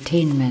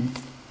entertainment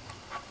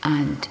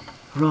and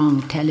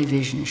wrong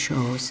television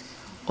shows,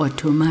 or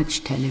too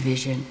much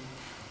television,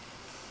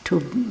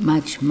 too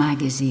much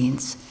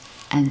magazines,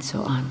 and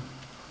so on.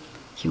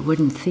 You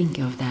wouldn't think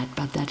of that,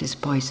 but that is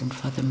poison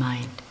for the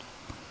mind.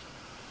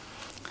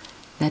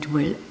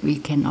 We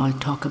can all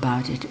talk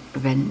about it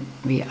when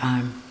we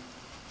are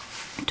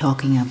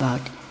talking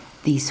about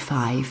these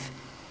 5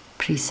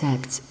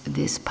 precepts,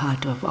 this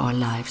part of our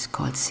lives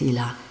called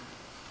Sila.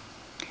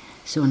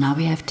 So now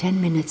we have 10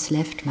 minutes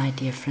left, my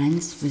dear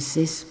friends, with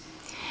this.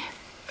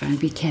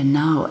 And we can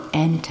now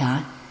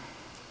enter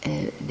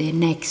the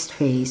next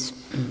phase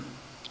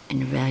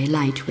in a very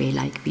light way,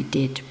 like we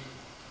did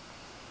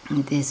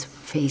in this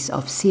phase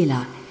of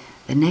Sila.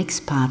 The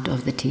next part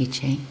of the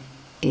teaching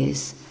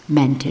is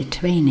mental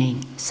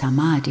training,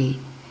 samadhi,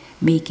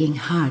 making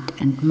heart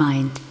and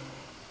mind,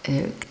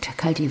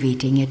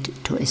 cultivating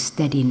it to a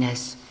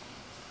steadiness.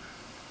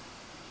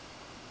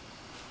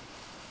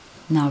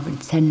 Now in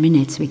 10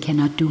 minutes we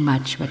cannot do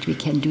much, but we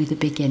can do the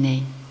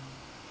beginning.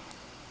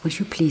 Would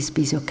you please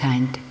be so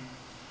kind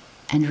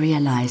and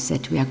realize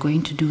that we are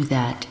going to do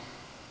that?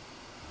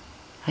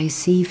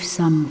 Receive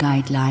some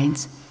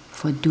guidelines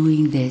for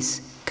doing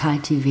this,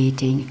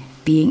 cultivating,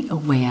 being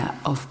aware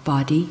of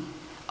body,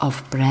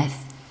 of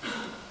breath,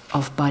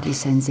 of body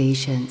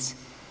sensations.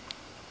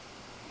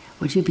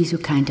 Would you be so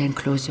kind and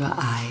close your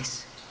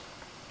eyes?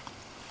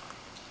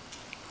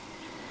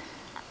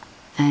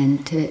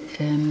 And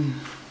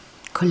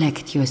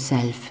collect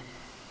yourself.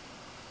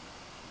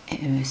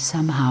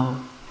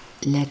 Somehow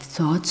let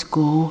thoughts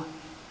go,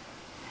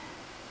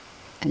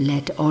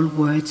 let all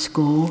words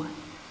go,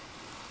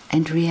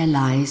 and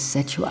realize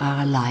that you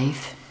are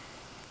alive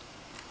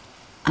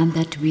and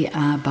that we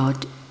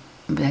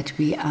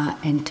are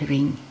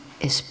entering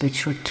a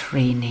spiritual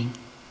training.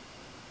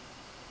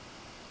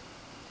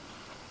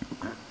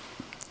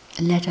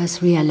 Let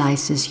us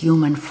realize this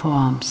human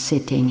form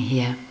sitting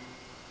here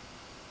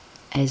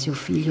as you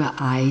feel your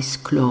eyes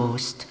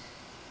closed.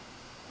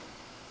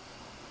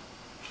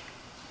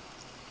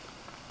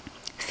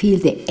 Feel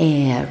the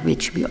air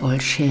which we all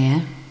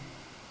share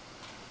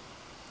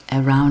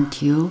around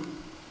you.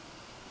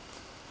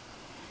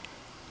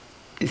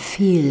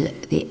 Feel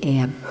the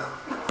air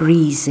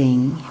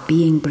breathing,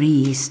 being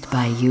breathed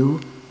by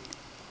you.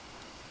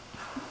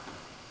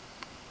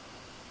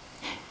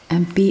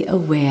 And be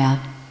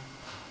aware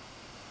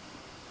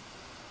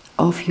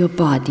of your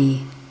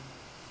body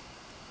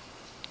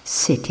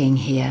sitting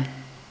here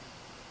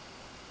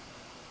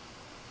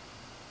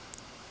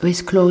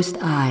with closed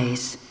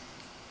eyes.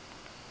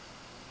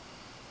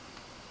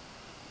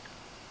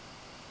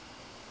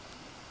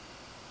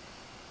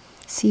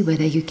 See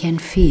whether you can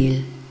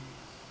feel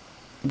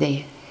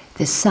the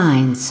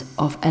signs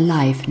of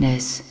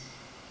aliveness,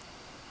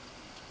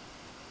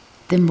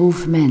 the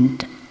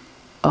movement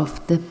of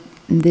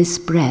this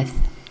breath,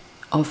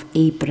 of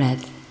a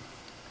breath.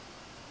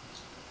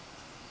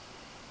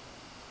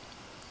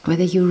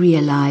 Whether you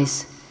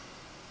realize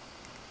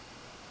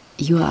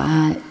you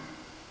are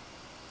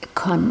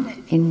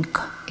in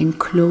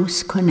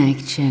close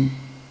connection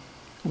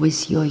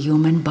with your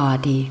human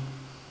body.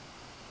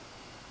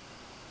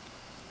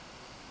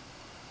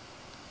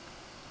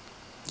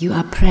 You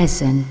are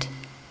present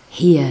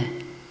here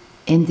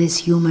in this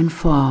human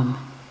form,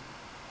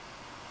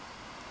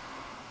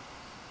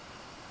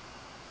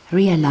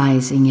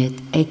 realizing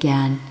it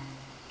again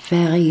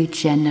very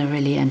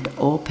generally and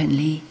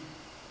openly.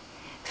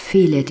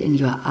 Feel it in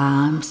your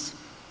arms.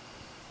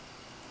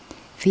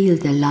 Feel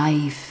the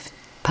life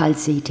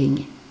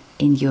pulsating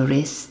in your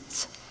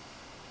wrists.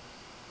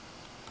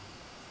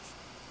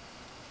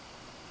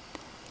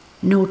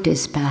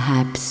 Notice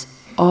perhaps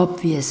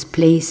obvious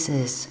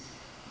places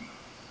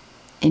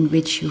in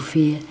which you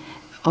feel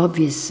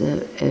obvious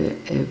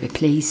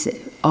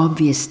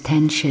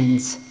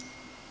tensions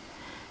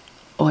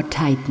or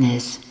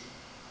tightness,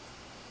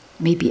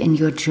 maybe in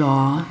your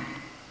jaw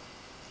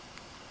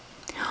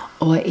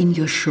or in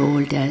your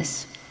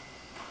shoulders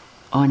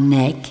or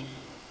neck,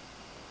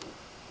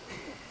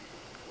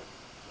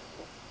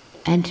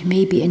 and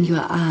maybe in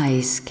your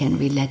eyes. Can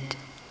we let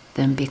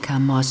them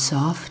become more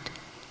soft?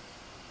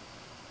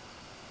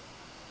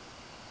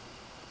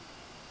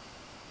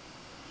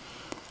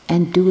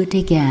 And do it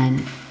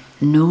again.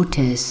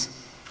 Notice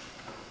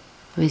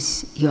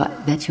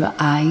that your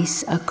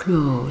eyes are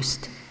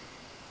closed,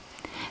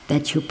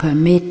 that you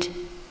permit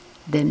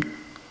them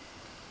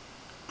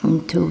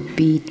to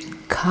be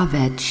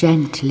covered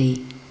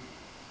gently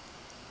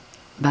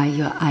by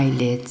your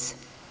eyelids.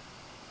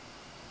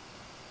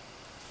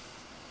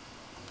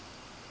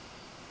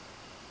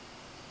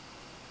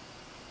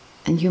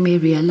 And you may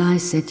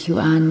realize that you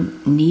are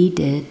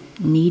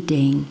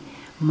needing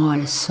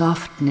more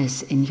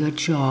softness in your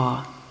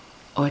jaw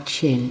or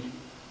chin.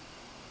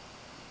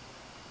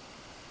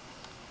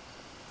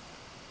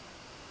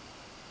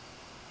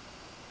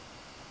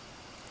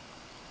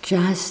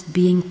 Just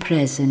being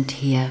present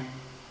here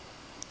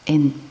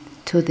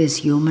into this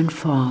human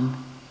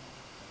form.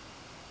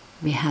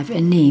 We have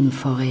a name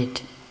for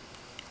it.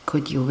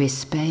 Could you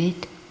whisper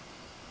it?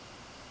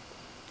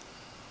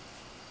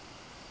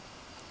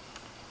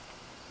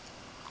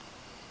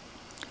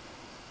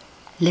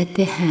 Let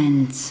the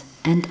hands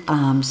and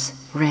arms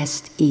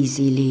rest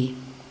easily.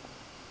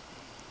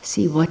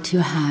 See what you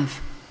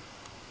have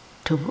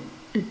to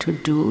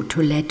do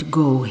to let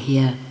go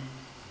here.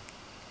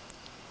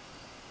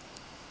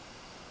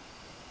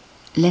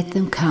 Let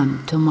them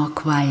come to more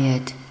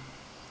quiet,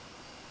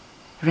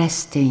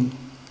 resting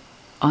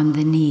on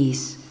the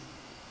knees,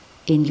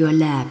 in your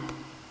lap,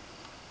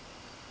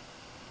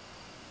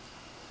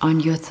 on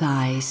your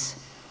thighs.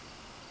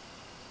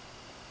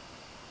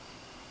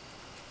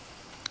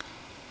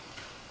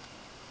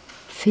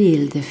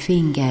 Feel the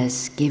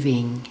fingers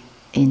giving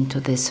into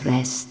this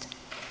rest.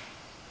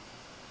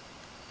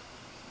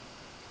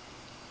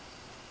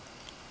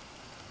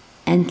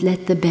 And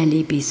let the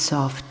belly be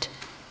soft.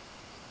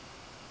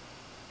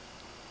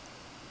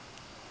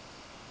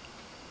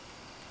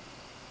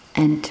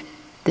 And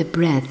the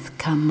breath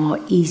come more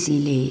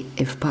easily,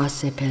 if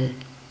possible,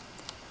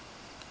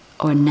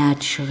 or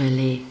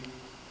naturally,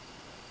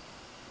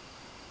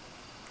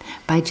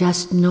 by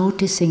just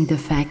noticing the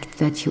fact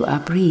that you are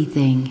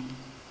breathing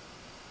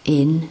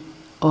in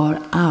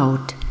or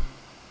out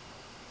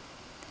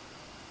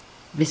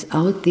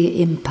without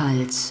the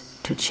impulse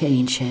to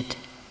change it.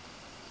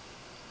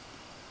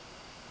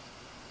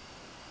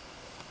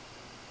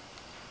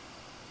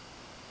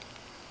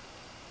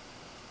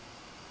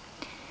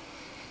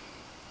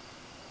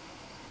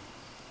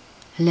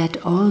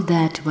 Let all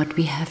that what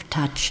we have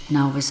touched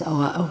now with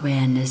our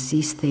awareness,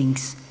 these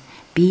things,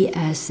 be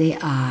as they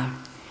are.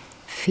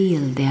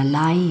 Feel their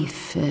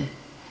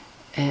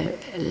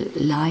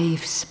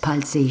life's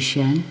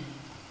pulsation.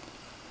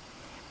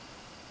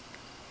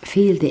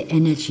 Feel the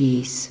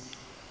energies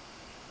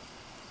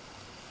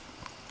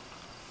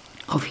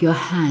of your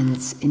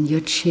hands in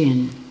your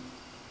chin,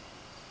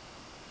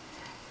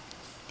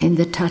 in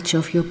the touch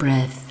of your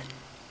breath.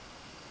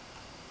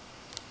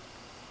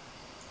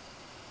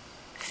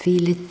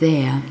 Feel it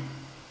there,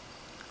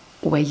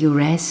 where you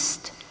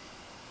rest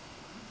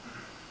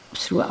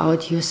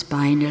throughout your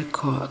spinal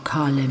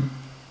column,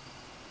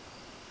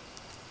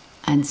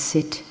 and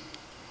sit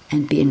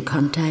and be in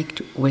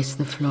contact with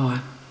the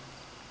floor.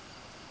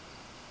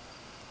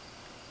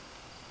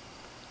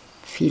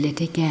 Feel it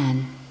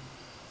again.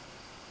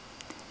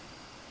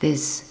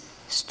 This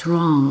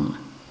strong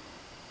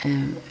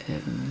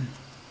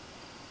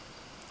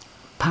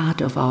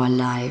part of our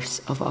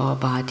lives, of our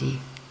body.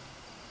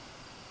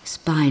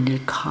 Spinal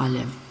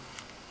column.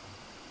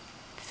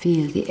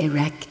 Feel the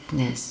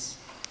erectness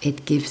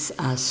it gives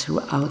us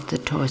throughout the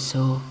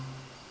torso.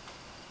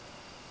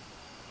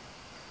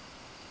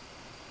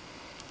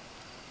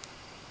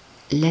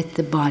 Let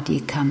the body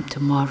come to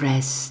more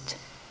rest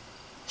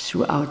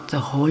throughout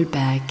the whole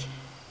back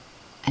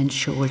and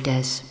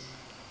shoulders.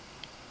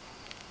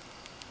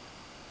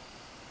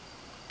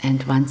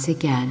 And once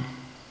again,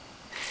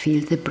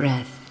 feel the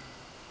breath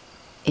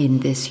in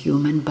this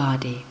human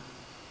body.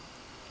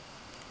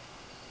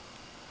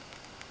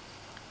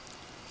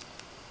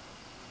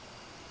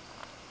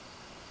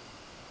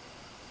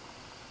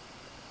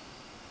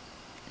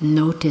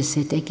 Notice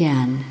it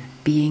again,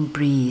 being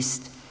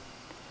breathed,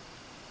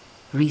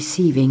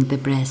 receiving the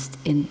breath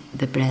in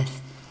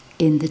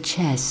the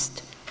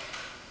chest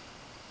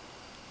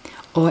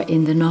or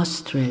in the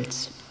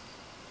nostrils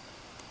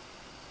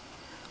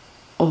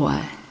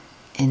or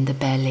in the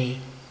belly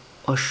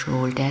or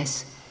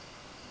shoulders.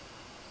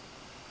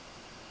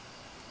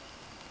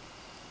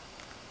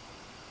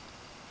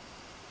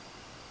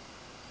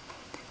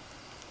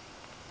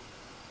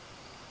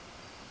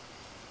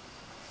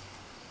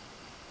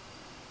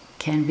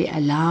 Can we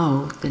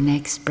allow the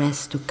next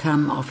breath to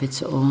come of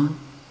its own?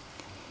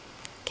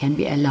 Can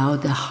we allow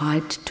the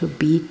heart to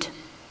beat?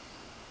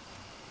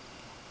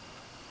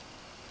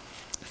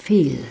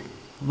 Feel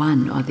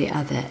one or the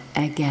other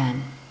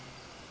again.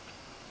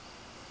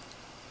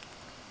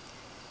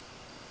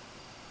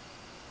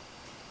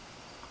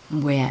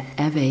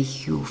 Wherever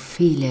you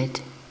feel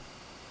it,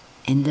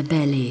 in the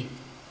belly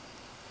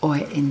or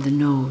in the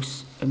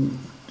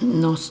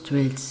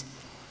nostrils,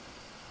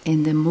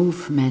 in the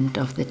movement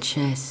of the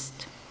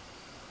chest.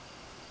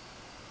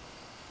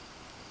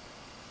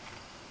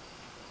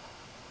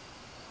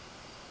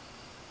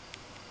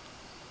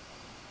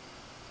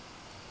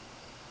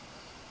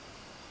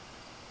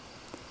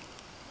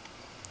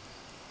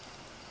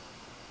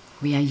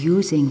 We are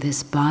using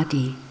this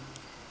body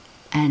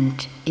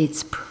and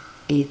its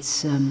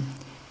its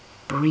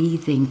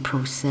breathing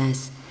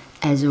process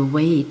as a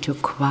way to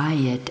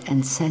quiet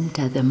and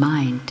center the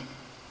mind.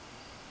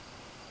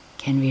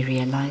 Can we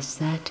realize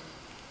that?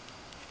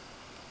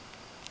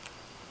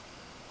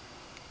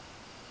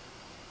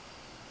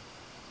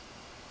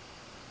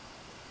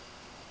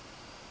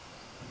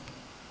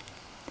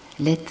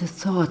 Let the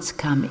thoughts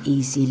come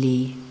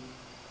easily.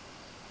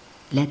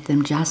 Let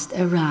them just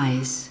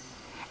arise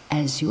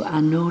as you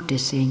are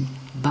noticing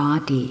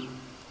body,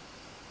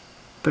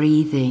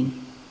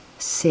 breathing,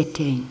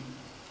 sitting,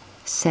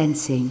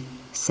 sensing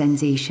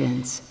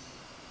sensations.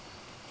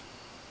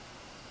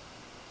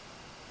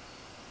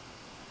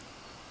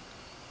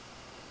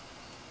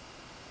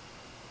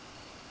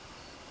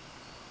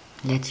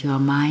 Let your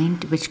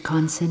mind, which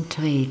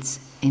concentrates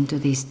into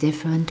these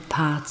different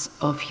parts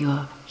of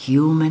your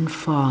human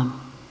form,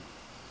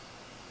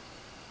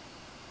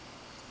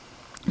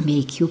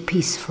 make you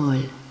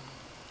peaceful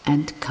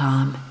and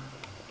calm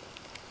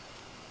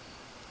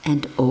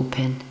and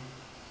open.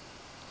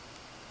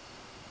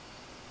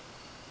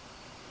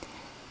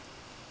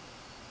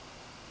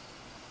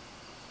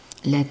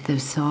 Let the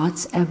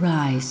thoughts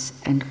arise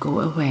and go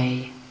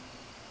away.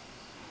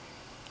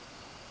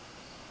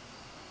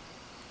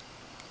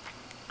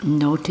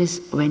 Notice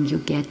when you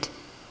get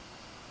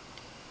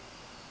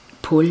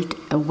pulled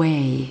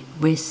away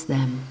with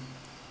them.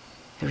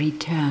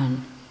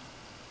 Return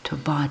to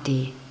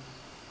body,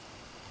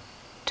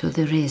 to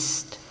the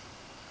wrist,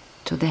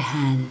 to the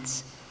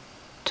hands,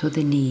 to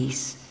the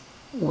knees,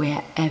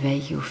 wherever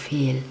you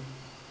feel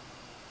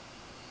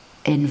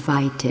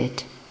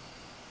invited.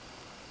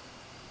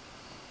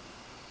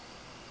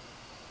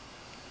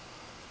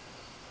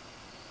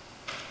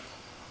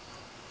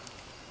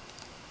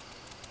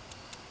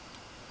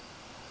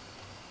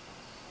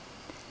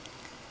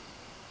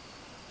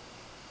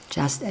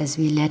 Just as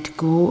we let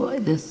go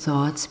the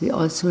thoughts, we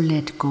also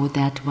let go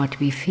that what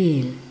we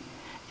feel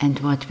and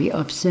what we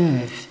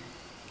observe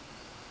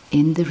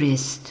in the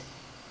wrist,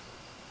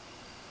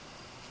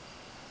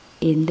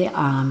 in the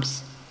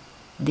arms,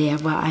 there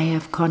where I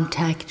have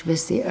contact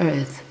with the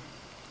earth.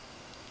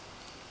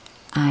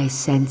 I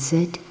sense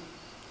it,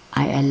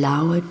 I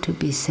allow it to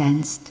be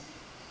sensed.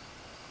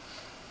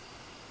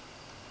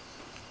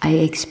 I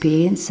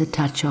experience the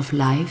touch of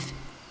life,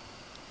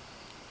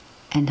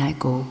 and I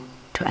go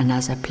to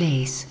another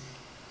place,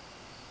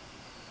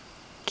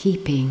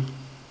 keeping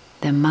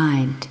the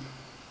mind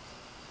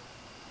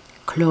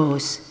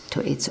close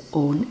to its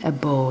own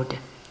abode,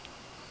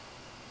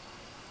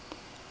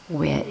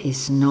 where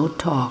is no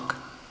talk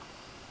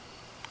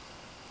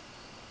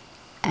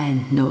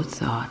and no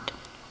thought.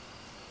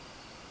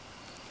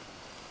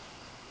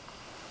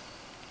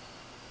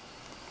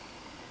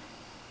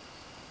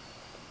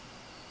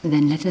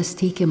 Then let us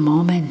take a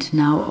moment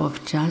now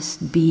of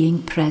just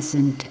being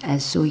present,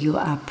 as though you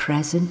are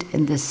present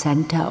in the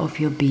center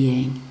of your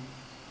being.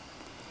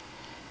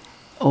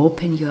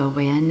 Open your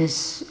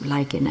awareness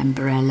like an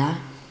umbrella,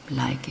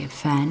 like a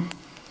fan,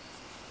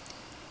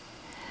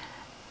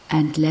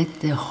 and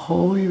let the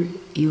whole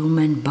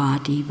human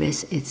body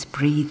with its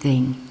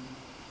breathing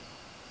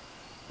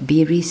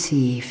be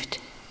received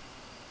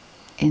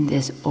in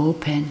this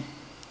open,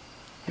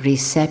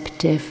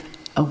 receptive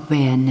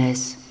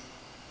awareness,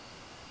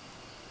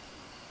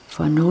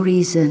 for no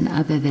reason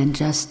other than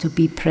just to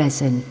be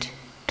present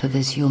to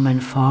this human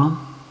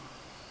form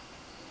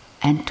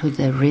and to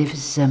the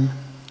rhythm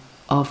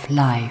of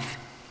life,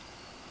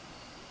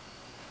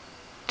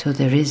 to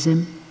the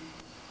rhythm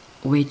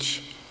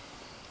which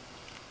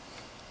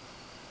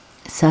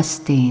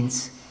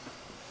sustains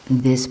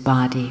this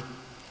body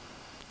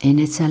in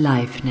its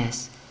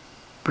aliveness,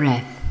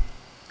 breath,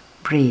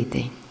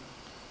 breathing.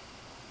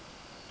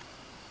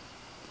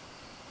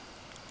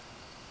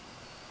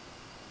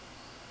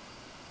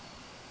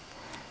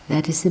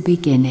 That is the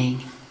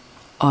beginning,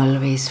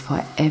 always,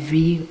 for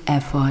every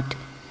effort,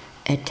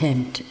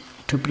 attempt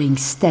to bring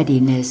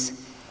steadiness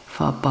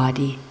for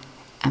body,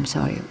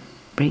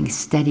 bring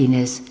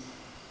steadiness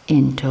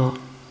into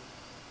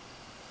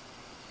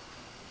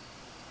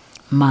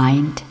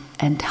mind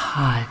and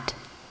heart,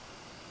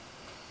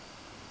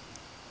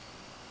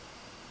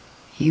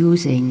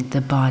 using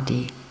the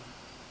body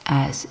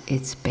as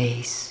its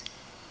base.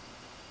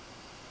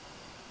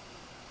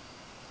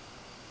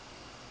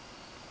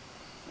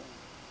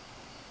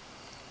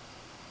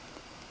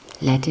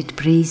 Let it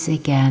breathe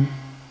again.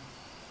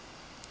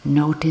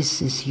 Notice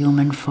this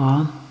human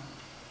form,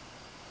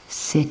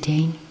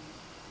 sitting,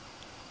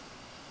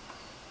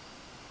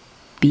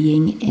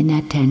 being in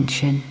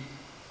attention,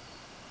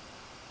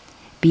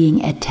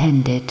 being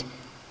attended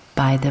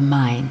by the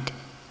mind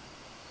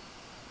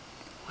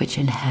which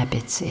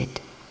inhabits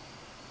it.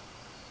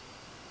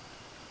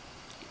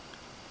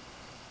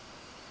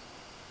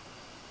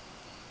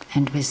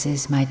 And with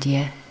this, my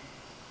dear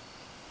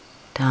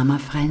Dharma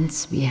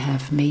friends, we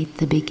have made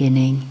the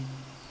beginning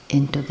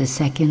into the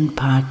second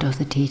part of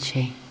the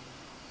teaching,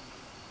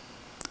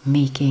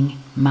 making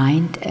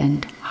mind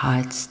and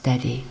heart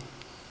steady,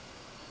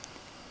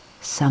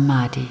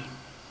 samadhi,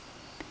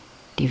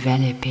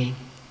 developing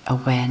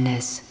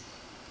awareness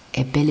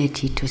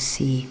ability to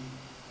see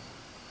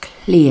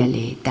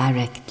clearly,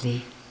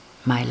 directly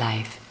my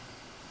life.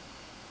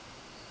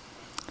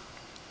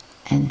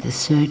 And the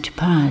third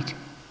part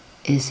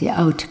is the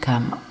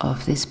outcome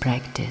of this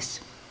practice,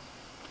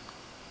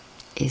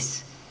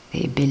 is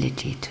the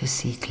ability to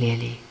see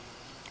clearly,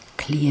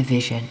 clear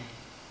vision.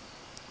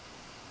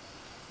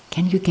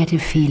 Can you get a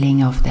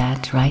feeling of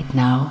that right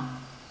now?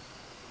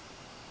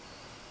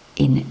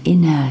 In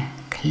inner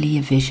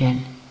clear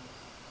vision,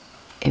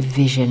 a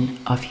vision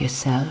of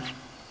yourself,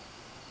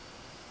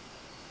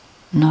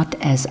 not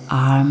as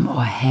arm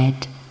or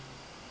head,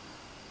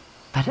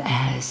 but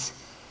as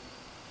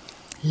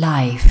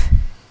life,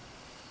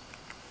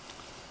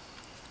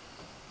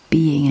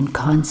 being in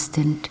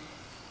constant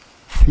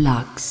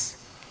flux,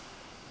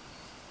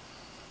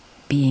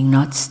 being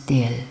not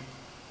still.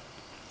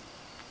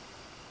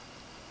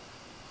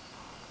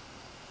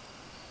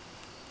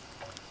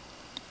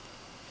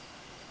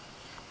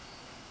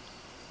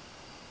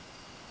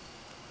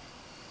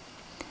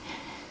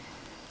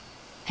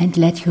 And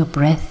let your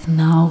breath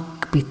now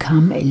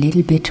become a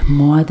little bit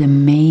more the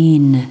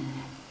main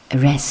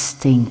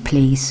resting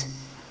place.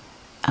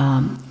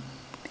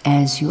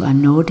 As you are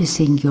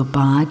noticing your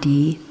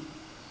body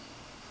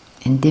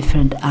in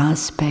different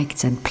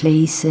aspects and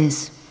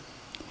places,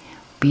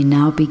 we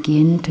now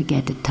begin to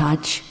get a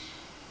touch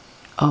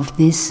of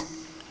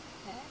this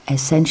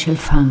essential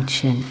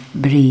function,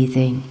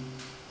 breathing,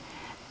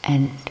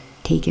 and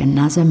take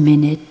another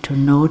minute to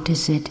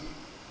notice it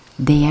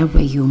there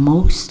where you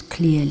most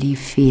clearly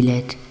feel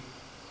it.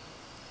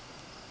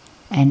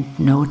 And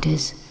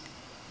notice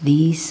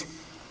these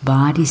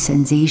body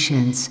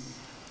sensations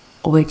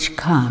which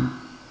come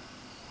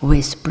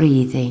with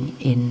breathing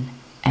in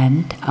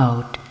and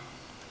out.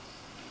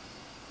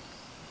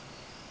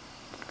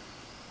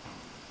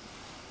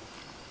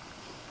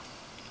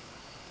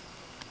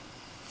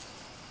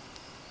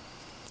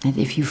 And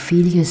if you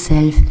feel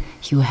yourself,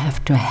 you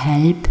have to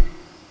help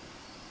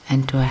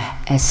and to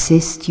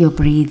assist your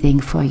breathing,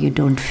 for you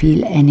don't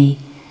feel any,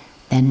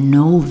 then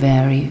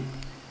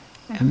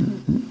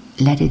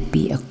let it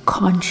be a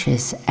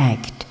conscious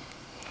act.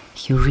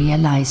 You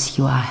realize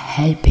you are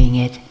helping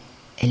it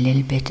a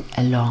little bit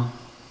along.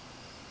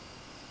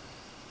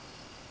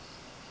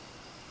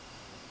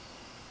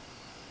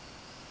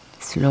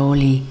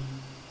 Slowly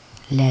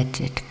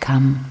let it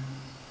come,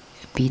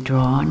 be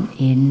drawn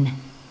in,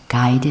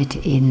 guided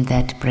in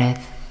that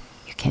breath.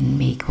 You can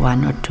make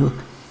 1 or 2,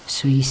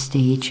 3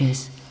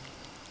 stages,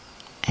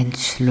 and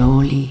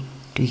slowly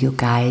do you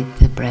guide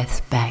the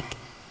breath back,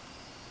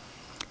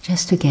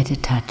 just to get a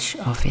touch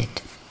of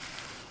it.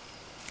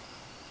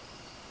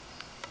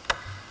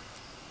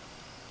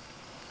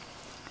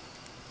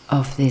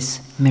 Of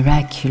this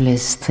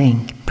miraculous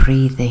thing,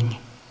 breathing,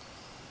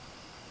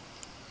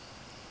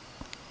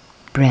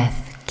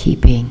 breath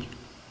keeping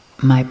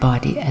my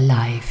body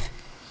alive.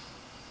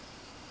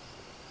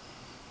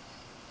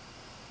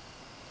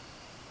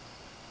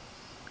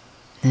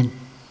 And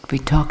we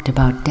talked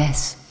about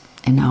death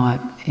in our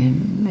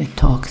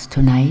talks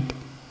tonight.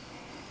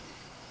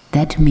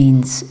 That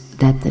means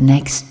that the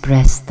next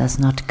breath does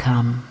not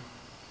come.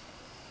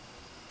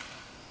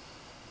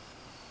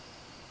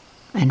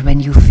 And when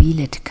you feel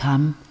it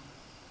come,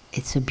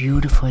 it's a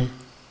beautiful,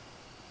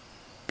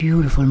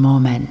 beautiful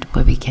moment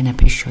where we can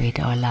appreciate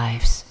our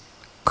lives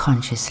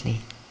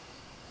consciously.